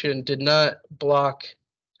inhibition did not block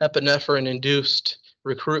epinephrine-induced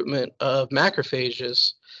recruitment of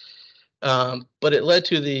macrophages. but it led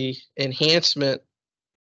to the enhancement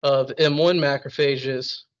of M1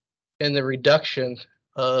 macrophages and the reduction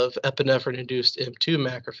of epinephrine-induced M2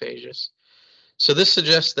 macrophages. So this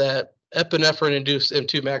suggests that epinephrine-induced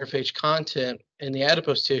M2 macrophage content in the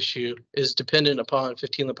adipose tissue is dependent upon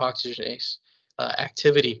 15-lipoxygenase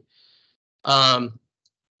activity.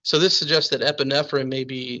 So this suggests that epinephrine may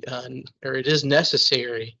be, or it is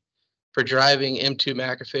necessary for driving M2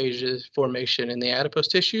 macrophages formation in the adipose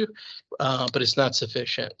tissue, but it's not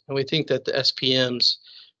sufficient. And we think that the SPMs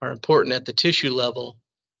are important at the tissue level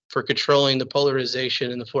for controlling the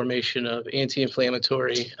polarization and the formation of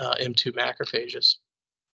anti-inflammatory M2 macrophages.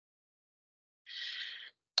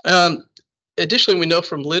 Additionally, we know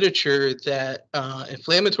from literature that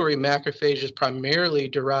inflammatory macrophages primarily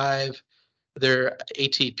derive their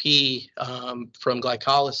ATP from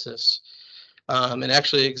glycolysis and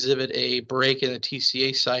actually exhibit a break in the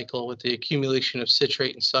TCA cycle with the accumulation of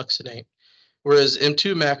citrate and succinate, whereas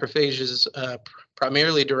M2 macrophages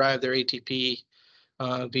primarily derive their ATP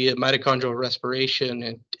via mitochondrial respiration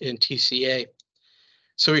and TCA.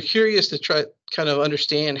 So we're curious to try kind of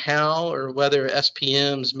understand how or whether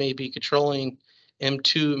SPMs may be controlling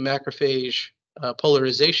M2 macrophage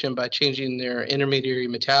polarization by changing their intermediary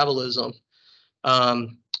metabolism.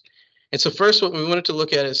 And so first, what we wanted to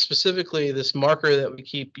look at is specifically this marker that we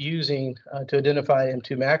keep using to identify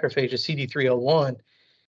M2 macrophages, CD301.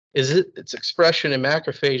 Is its expression in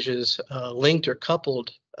macrophages linked or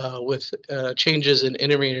coupled with changes in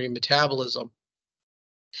intermediary metabolism?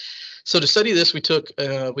 So to study this, we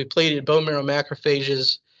plated bone marrow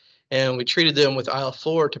macrophages and we treated them with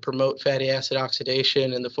IL-4 to promote fatty acid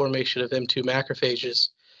oxidation and the formation of M2 macrophages.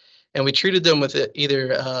 And we treated them with either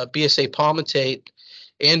BSA palmitate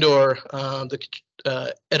and or the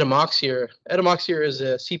etamoxir. Etamoxir is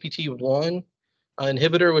a CPT1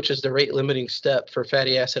 inhibitor, which is the rate limiting step for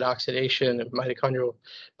fatty acid oxidation and mitochondrial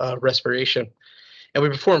respiration. And we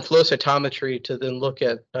performed flow cytometry to then look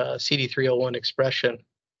at CD301 expression.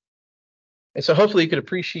 And so hopefully you could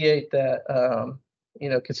appreciate that,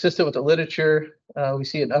 consistent with the literature, we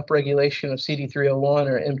see an upregulation of CD301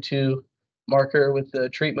 or M2 marker with the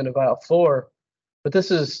treatment of IL-4. But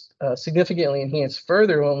this is significantly enhanced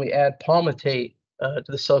further when we add palmitate to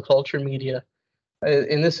the cell culture media.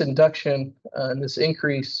 In this induction, and this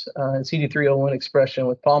increase in CD301 expression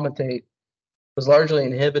with palmitate was largely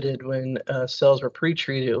inhibited when cells were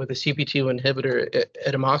pre-treated with a CPT1 inhibitor,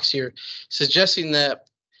 etamoxir, suggesting that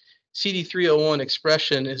CD301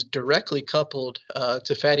 expression is directly coupled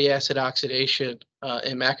to fatty acid oxidation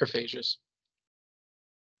in macrophages.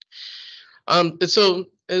 And so,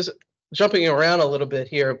 as jumping around a little bit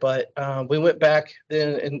here, but we went back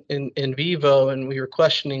then in vivo and we were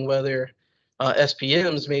questioning whether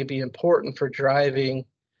SPMs may be important for driving,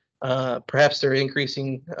 perhaps they're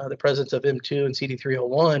increasing the presence of M2 and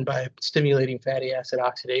CD301 by stimulating fatty acid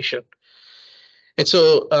oxidation. And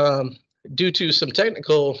so due to some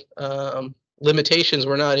technical limitations,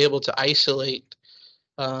 we're not able to isolate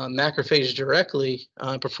macrophages directly,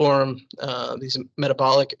 perform these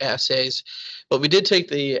metabolic assays. But we did take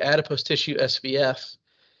the adipose tissue SVF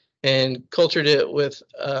and cultured it with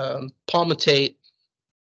palmitate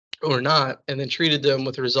or not, and then treated them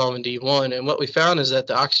with resolvin D1. And what we found is that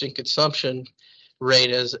the oxygen consumption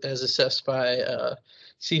rate, as assessed by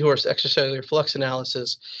Seahorse extracellular flux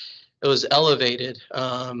analysis, it was elevated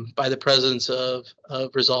by the presence of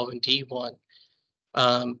resolvin D1,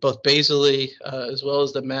 both basally as well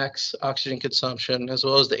as the max oxygen consumption, as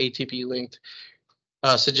well as the ATP linked,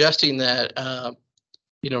 suggesting that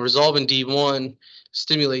resolvin D1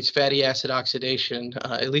 stimulates fatty acid oxidation,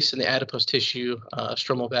 at least in the adipose tissue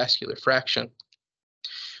stromal vascular fraction.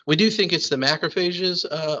 We do think it's the macrophages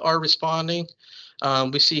are responding.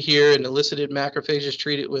 We see here an elicited macrophages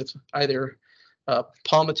treated with either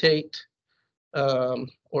palmitate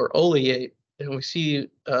or oleate, and we see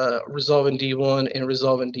resolvin D1 and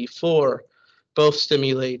resolvin D4 both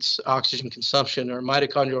stimulates oxygen consumption, or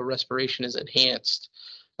mitochondrial respiration is enhanced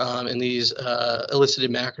in these elicited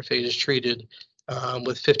macrophages treated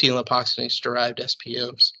with 15-lipoxygenase derived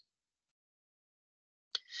SPMs.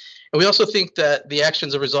 And we also think that the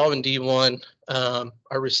actions of resolvin D1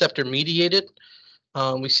 are receptor mediated.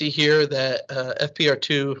 We see here that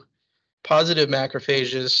FPR2 positive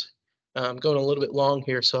macrophages, I'm going a little bit long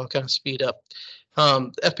here, so I'll kind of speed up.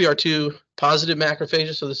 FPR2 positive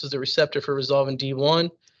macrophages, so this is the receptor for resolvin D1.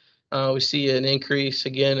 We see an increase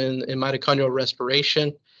again in mitochondrial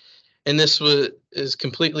respiration. And this is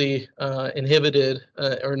completely inhibited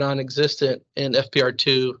or non-existent in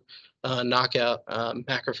FPR2 knockout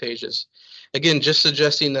macrophages. Again, just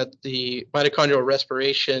suggesting that the mitochondrial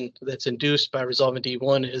respiration that's induced by resolvin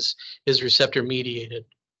D1 is receptor mediated.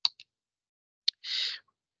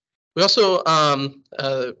 We also,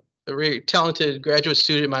 a very talented graduate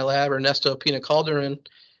student in my lab, Ernesto Pina-Calderon,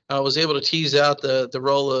 was able to tease out the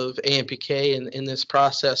role of AMPK in this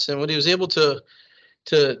process. And what he was able to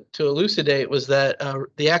elucidate was that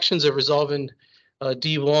the actions of resolvin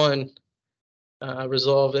D1,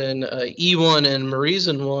 resolvin E1 and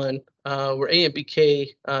merizin 1 were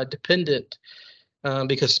AMPK dependent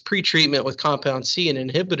because pre-treatment with compound C, an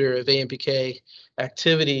inhibitor of AMPK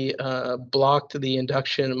activity, blocked the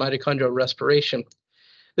induction of mitochondrial respiration.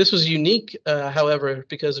 This was unique, however,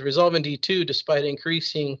 because the resolvin D2, despite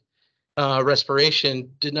increasing respiration,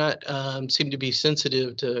 did not seem to be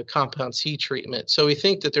sensitive to compound C treatment. So we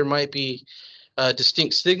think that there might be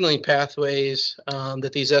distinct signaling pathways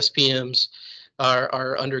that these SPMs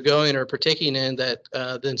are undergoing or partaking in that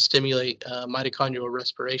then stimulate mitochondrial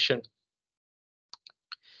respiration.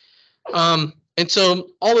 And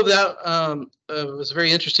so all of that was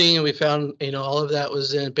very interesting, and we found, all of that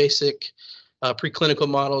was in basic preclinical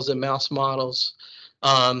models and mouse models.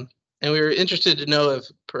 And we were interested to know if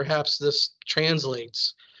perhaps this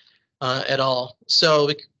translates at all. So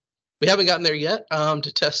we haven't gotten there yet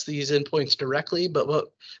to test these endpoints directly, but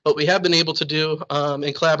what we have been able to do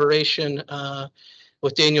in collaboration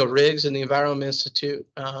with Daniel Riggs in the Environment Institute,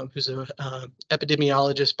 who's an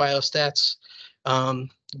epidemiologist, biostats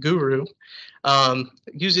guru,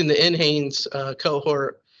 using the NHANES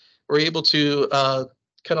cohort, we're able to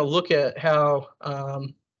kind of look at how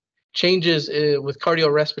changes with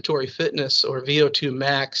cardiorespiratory fitness, or VO2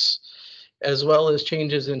 max, as well as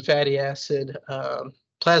changes in fatty acid,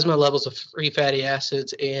 plasma levels of free fatty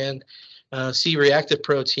acids, and C-reactive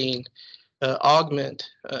protein augment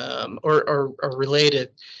or are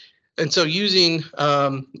related. And so using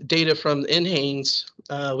data from NHANES,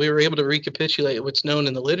 we were able to recapitulate what's known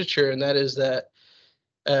in the literature, and that is that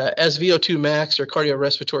as VO2 max or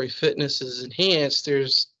cardiorespiratory fitness is enhanced,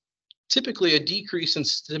 there's typically a decrease in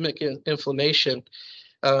systemic inflammation,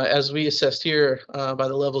 as we assessed here by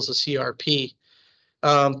the levels of CRP.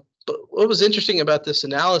 But what was interesting about this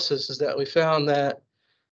analysis is that we found that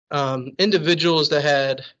individuals that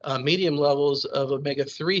had medium levels of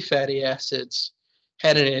omega-3 fatty acids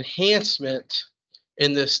had an enhancement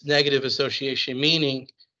in this negative association, meaning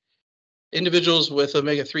individuals with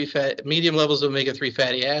medium levels of omega-3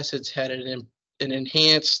 fatty acids had an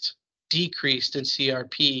enhanced decrease in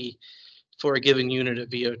CRP for a given unit of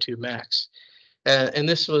VO2 max. And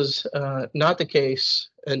this was not the case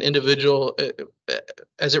in individual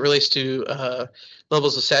as it relates to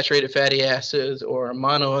levels of saturated fatty acids or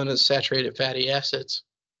monounsaturated fatty acids.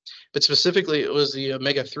 But specifically, it was the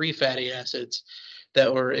omega-3 fatty acids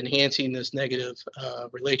that were enhancing this negative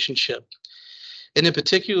relationship. And in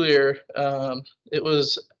particular, it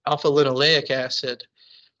was alpha-linoleic acid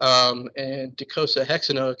and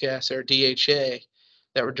docosahexaenoic acid, or DHA,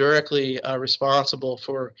 that were directly responsible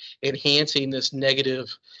for enhancing this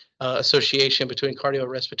negative association between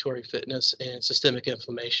cardiorespiratory fitness and systemic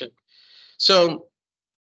inflammation. So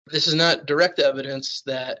this is not direct evidence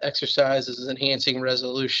that exercise is enhancing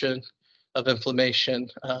resolution of inflammation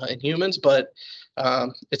in humans, but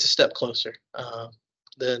it's a step closer.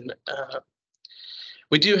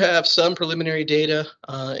 We do have some preliminary data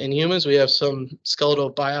in humans. We have some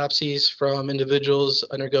skeletal biopsies from individuals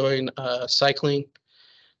undergoing cycling.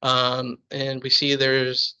 And we see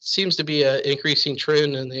seems to be an increasing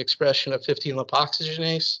trend in the expression of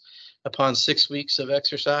 15-lipoxygenase upon 6 weeks of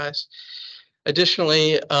exercise.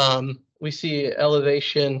 Additionally, we see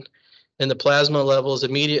elevation in the plasma levels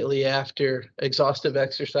immediately after exhaustive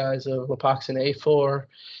exercise of lipoxin A4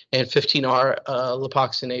 and 15R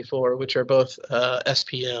lipoxin A4, which are both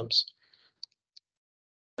SPMs.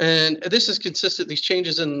 And this is consistent. These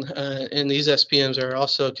changes in these SPMs are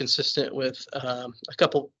also consistent with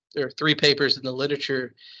three papers in the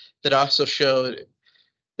literature that also showed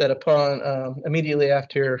that upon immediately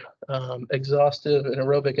after exhaustive and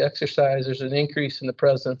aerobic exercise, there's an increase in the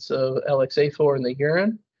presence of LXA4 in the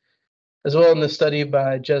urine. As well, in the study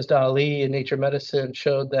by Jesda Ali in Nature Medicine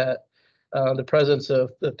showed that the presence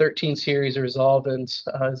of the 13 series of resolvins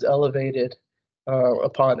is elevated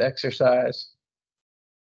upon exercise.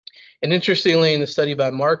 And interestingly, in the study by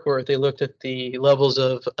Markworth, they looked at the levels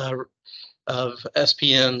of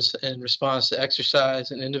SPMs in response to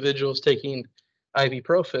exercise in individuals taking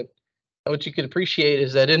ibuprofen. And what you can appreciate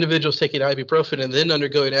is that individuals taking ibuprofen and then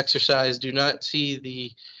undergoing exercise do not see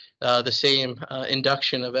the same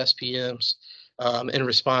induction of SPMs in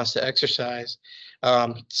response to exercise.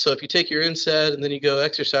 So if you take your NSAID and then you go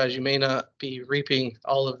exercise, you may not be reaping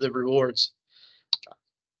all of the rewards.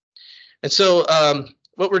 And so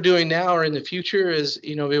what we're doing now or in the future is,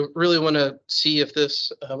 we really want to see if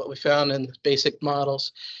this, what we found in the basic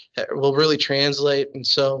models will really translate. And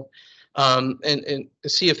so, and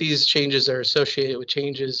see if these changes are associated with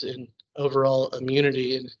changes in overall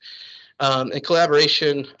immunity. And in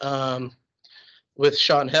collaboration with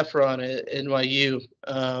Sean Heffron at NYU,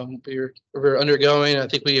 we're undergoing, I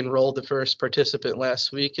think we enrolled the first participant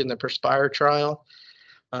last week in the Perspire trial.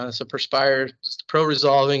 So Perspire is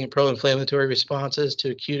pro-resolving and pro-inflammatory responses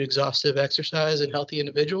to acute exhaustive exercise in healthy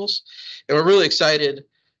individuals. And we're really excited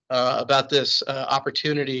about this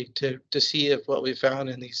opportunity to see if what we found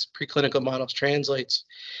in these preclinical models translates.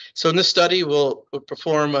 So in this study, we'll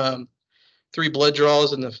perform 3 blood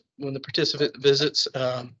draws when the participant visits.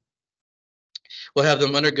 We'll have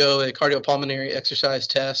them undergo a cardiopulmonary exercise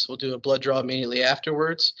test. We'll do a blood draw immediately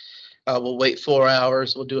afterwards. We'll wait 4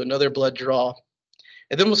 hours. We'll do another blood draw.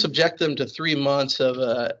 And then we'll subject them to 3 months of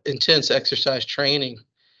intense exercise training.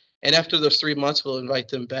 And after those 3 months, we'll invite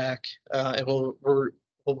them back and we'll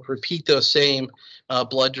repeat those same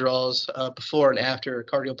blood draws before and after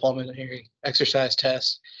cardiopulmonary exercise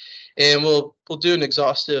tests. And we'll do an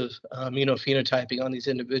exhaustive immunophenotyping on these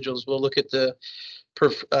individuals. We'll look at the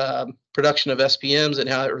production of SPMs and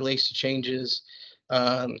how it relates to changes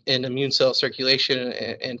in immune cell circulation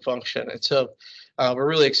and function. And so we're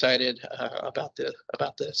really excited about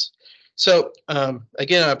this. So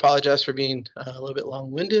again, I apologize for being a little bit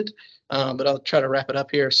long-winded, but I'll try to wrap it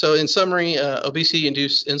up here. So in summary,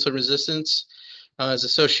 obesity-induced insulin resistance is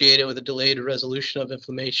associated with a delayed resolution of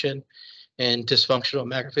inflammation and dysfunctional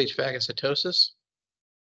macrophage phagocytosis.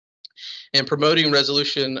 And promoting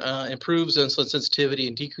resolution improves insulin sensitivity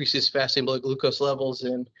and decreases fasting blood glucose levels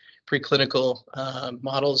in preclinical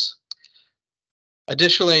models.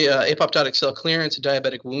 Additionally, apoptotic cell clearance and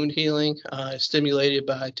diabetic wound healing is stimulated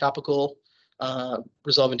by topical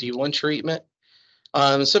resolving D1 treatment.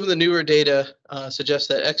 Some of the newer data suggest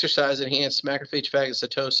that exercise-enhanced macrophage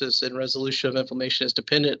phagocytosis and resolution of inflammation is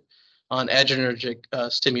dependent on adrenergic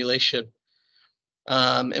stimulation.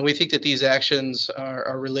 And we think that these actions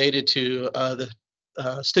are related to the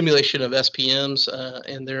stimulation of SPMs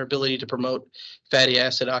and their ability to promote fatty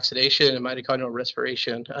acid oxidation and mitochondrial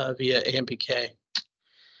respiration via AMPK.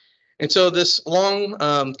 And so this long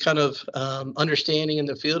understanding in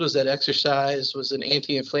the field is that exercise was an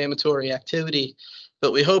anti-inflammatory activity,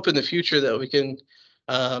 but we hope in the future that we can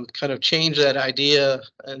change that idea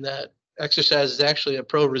and that exercise is actually a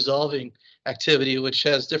pro-resolving activity, which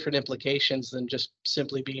has different implications than just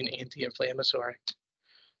simply being anti-inflammatory.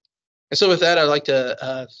 And so with that, I'd like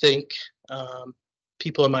to thank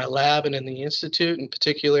people in my lab and in the Institute, in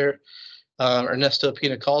particular, Ernesto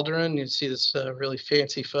Pina Calderon. You see this really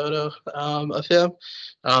fancy photo of him,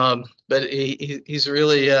 but he's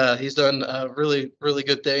really he's done really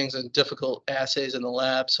good things and difficult assays in the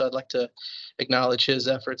lab. So I'd like to acknowledge his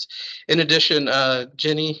efforts. In addition,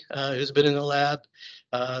 Jenny, who's been in the lab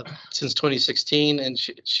since 2016, and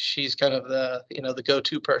she's kind of the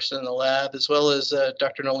go-to person in the lab, as well as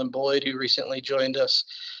Dr. Nolan Boyd, who recently joined us,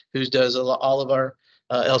 who does all of our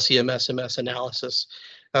LCMS-MS analysis.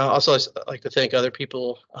 Also, I'd like to thank other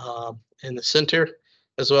people in the center,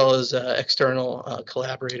 as well as external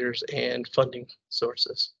collaborators and funding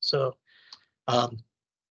sources. So I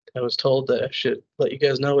was told that I should let you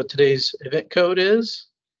guys know what today's event code is.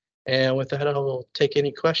 And with that, I will take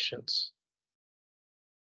any questions.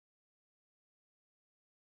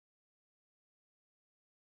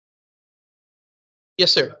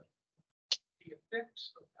 Yes, sir. The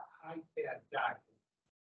effects of the high-fat diet,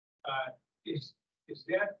 is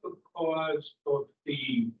that because of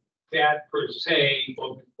the fat per se,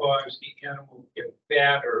 or because the animals get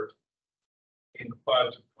fatter and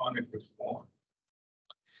cause a chronic response?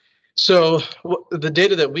 So the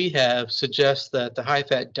data that we have suggests that the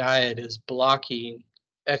high-fat diet is blocking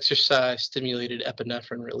exercise-stimulated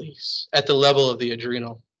epinephrine release at the level of the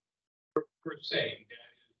adrenal. Per se,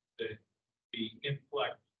 that is the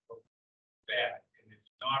influx of fat, and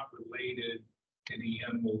it's not related to the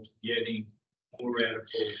animals getting more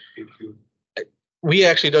adipose tissue. We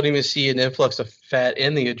actually don't even see an influx of fat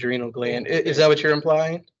in the adrenal gland. Is that what you're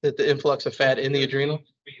implying? That the influx of fat in the adrenal?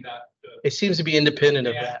 It seems to be independent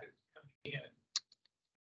of that.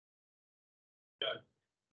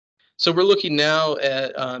 So we're looking now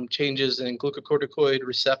at changes in glucocorticoid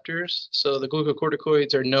receptors. So the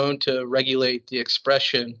glucocorticoids are known to regulate the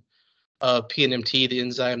expression of PNMT, the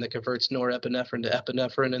enzyme that converts norepinephrine to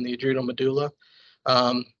epinephrine in the adrenal medulla.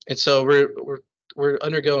 And so we're we're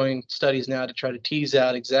undergoing studies now to try to tease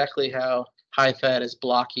out exactly how high fat is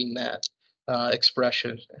blocking that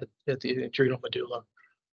expression at the adrenal medulla.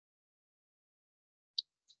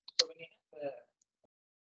 So when you have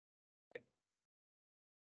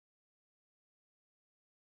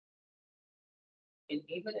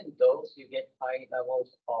even in those, you get high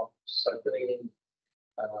levels of circulating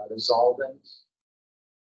resolvents.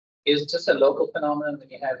 Is it just a local phenomenon when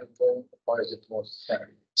you have it going, or is it more systemic?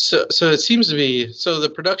 So it seems to be, so the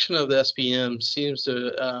production of the SPM seems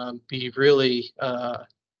to be really, I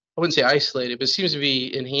wouldn't say isolated, but it seems to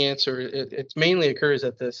be enhanced, or it mainly occurs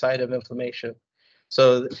at the site of inflammation.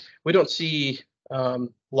 So we don't see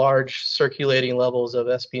large circulating levels of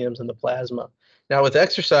SPMs in the plasma. Now with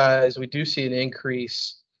exercise, we do see an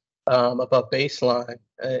increase above baseline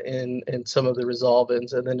in some of the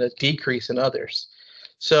resolvins, and then a decrease in others.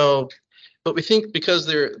 So, but we think because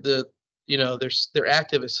they're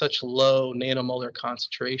active at such low nanomolar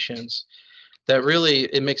concentrations that really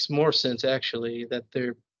it makes more sense actually that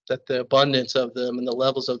the abundance of them and the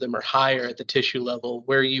levels of them are higher at the tissue level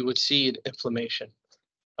where you would see inflammation,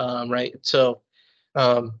 right? So,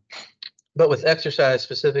 but with exercise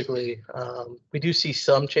specifically, we do see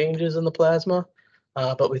some changes in the plasma,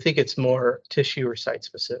 but we think it's more tissue or site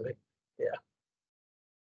specific. Yeah.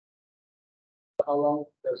 How long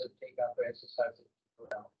does it take after exercise to go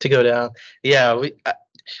down? To go down? Yeah,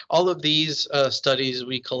 all of these studies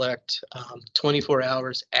we collect 24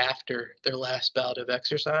 hours after their last bout of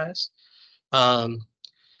exercise, and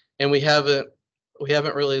we haven't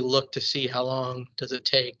really looked to see how long does it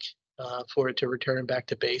take for it to return back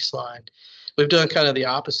to baseline. We've done kind of the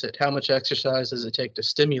opposite. How much exercise does it take to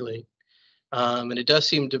stimulate? And it does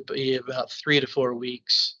seem to be about 3 to 4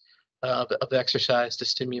 weeks of exercise to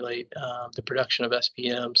stimulate the production of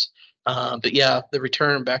SPMs. But yeah, the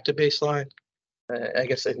return back to baseline, I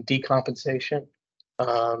guess in decompensation,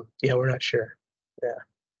 yeah, we're not sure. Yeah,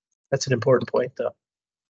 that's an important point though.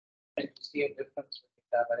 And you see a difference with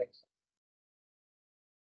diabetics?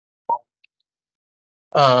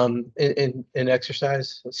 In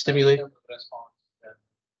exercise stimulate. Response.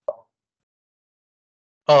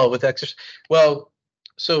 Oh, with exercise. Well,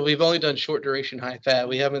 so we've only done short duration high fat.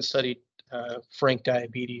 We haven't studied frank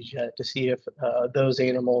diabetes yet to see if those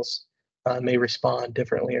animals may respond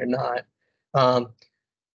differently or not.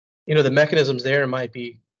 The mechanisms there might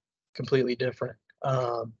be completely different.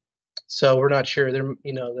 So we're not sure.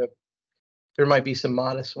 There might be some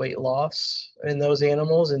modest weight loss in those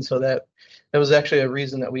animals, and so that was actually a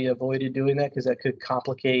reason that we avoided doing that, because that could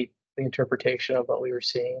complicate the interpretation of what we were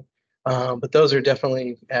seeing. But those are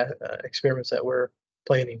definitely experiments that we're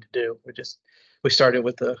planning to do. We started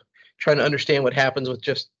with trying to understand what happens with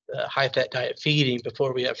just high fat diet feeding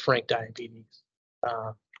before we have frank diabetes.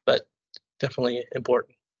 But definitely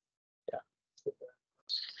important. Yeah. Could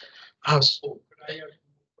I ask one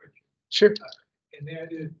question? Sure. And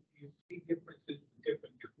that is, you see differences in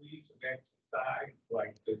different degrees of exercise,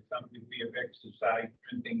 like does some degree of exercise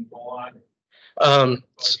drinking go on? I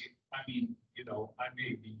mean, I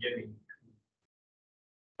may be getting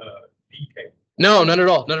detailed. No, not at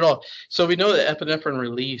all. Not at all. So we know that epinephrine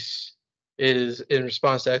release is in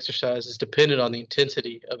response to exercise is dependent on the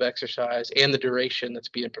intensity of exercise and the duration that's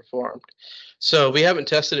being performed. So we haven't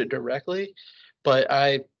tested it directly, but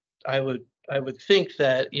I would think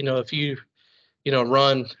that, if you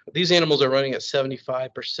run, these animals are running at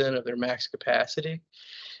 75% of their max capacity.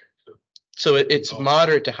 So it's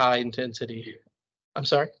moderate to high intensity. I'm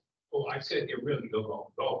sorry? Oh, I said they really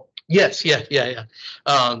don't go. Yes, yeah.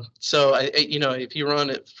 So if you run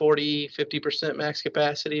at 40, 50% max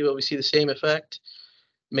capacity, will we see the same effect?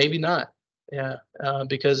 Maybe not. Yeah,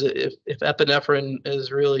 because if epinephrine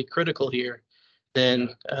is really critical here,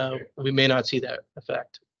 then we may not see that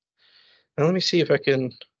effect. Now let me see if I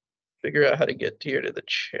can figure out how to get here to the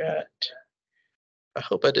chat. I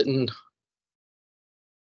hope I didn't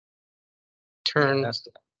turn.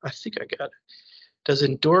 I think I got it. Does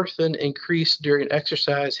endorphin increase during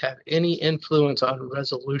exercise have any influence on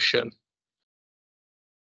resolution?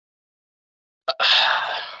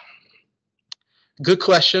 Good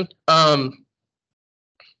question. I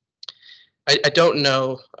don't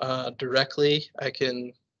know directly. I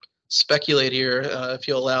can speculate here if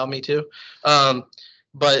you'll allow me to.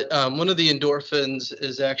 But one of the endorphins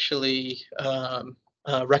is actually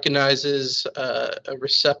recognizes a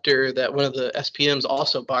receptor that one of the SPMs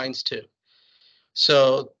also binds to.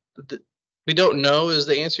 So we don't know is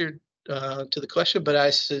the answer to the question, but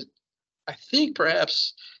I think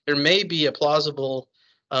perhaps there may be a plausible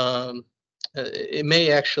it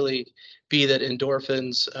may actually be that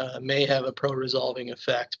endorphins may have a pro-resolving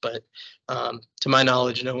effect, but to my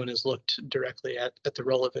knowledge, no one has looked directly at the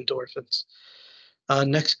role of endorphins.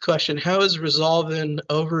 Next question, how is resolvin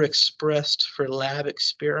overexpressed for lab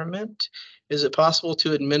experiment? Is it possible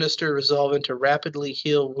to administer resolvin to rapidly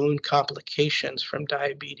heal wound complications from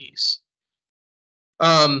diabetes?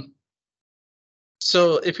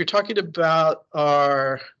 So if you're talking about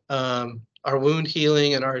our wound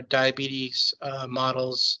healing and our diabetes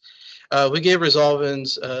models, we gave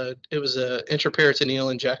resolvins. It was an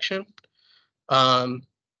intraperitoneal injection. And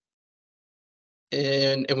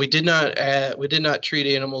we did not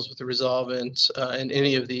treat animals with the resolvins in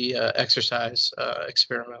any of the exercise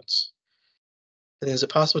experiments. And is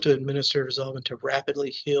it possible to administer resolvin to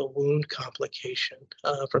rapidly heal wound complication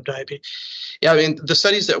from diabetes? Yeah, I mean, the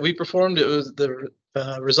studies that we performed, it was the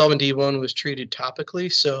resolvin D1 was treated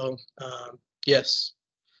topically. So yes,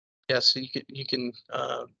 you can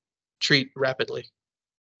treat rapidly,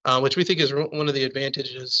 which we think is one of the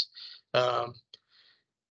advantages. We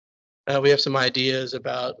have some ideas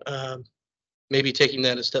about maybe taking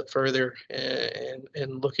that a step further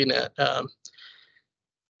and looking at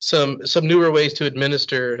some newer ways to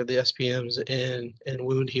administer the SPMs in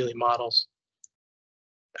wound healing models.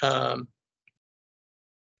 And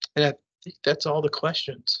I think that's all the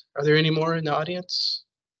questions. Are there any more in the audience?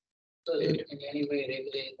 So in any way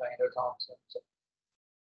regulate endotoxins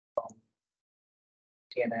from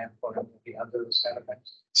TNF or the other side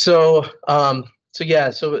effects? So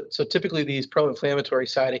typically these pro-inflammatory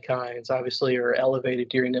cytokines obviously are elevated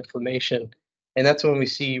during inflammation, and that's when we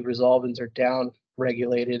see resolvins are down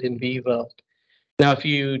regulated in vivo. Now, if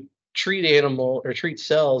you treat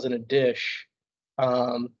cells in a dish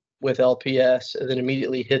with LPS and then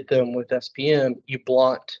immediately hit them with SPM, you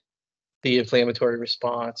blunt the inflammatory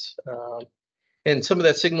response. And some of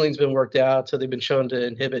that signaling has been worked out, so they've been shown to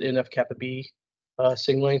inhibit NF-kappa B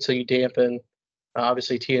signaling, so you dampen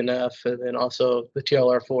obviously TNF, and then also the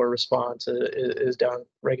TLR4 response is down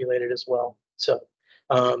regulated as well. So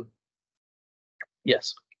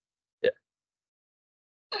yes. Yeah.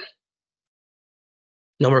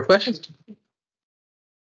 No more questions?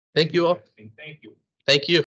 Thank you all. Thank you. Thank you.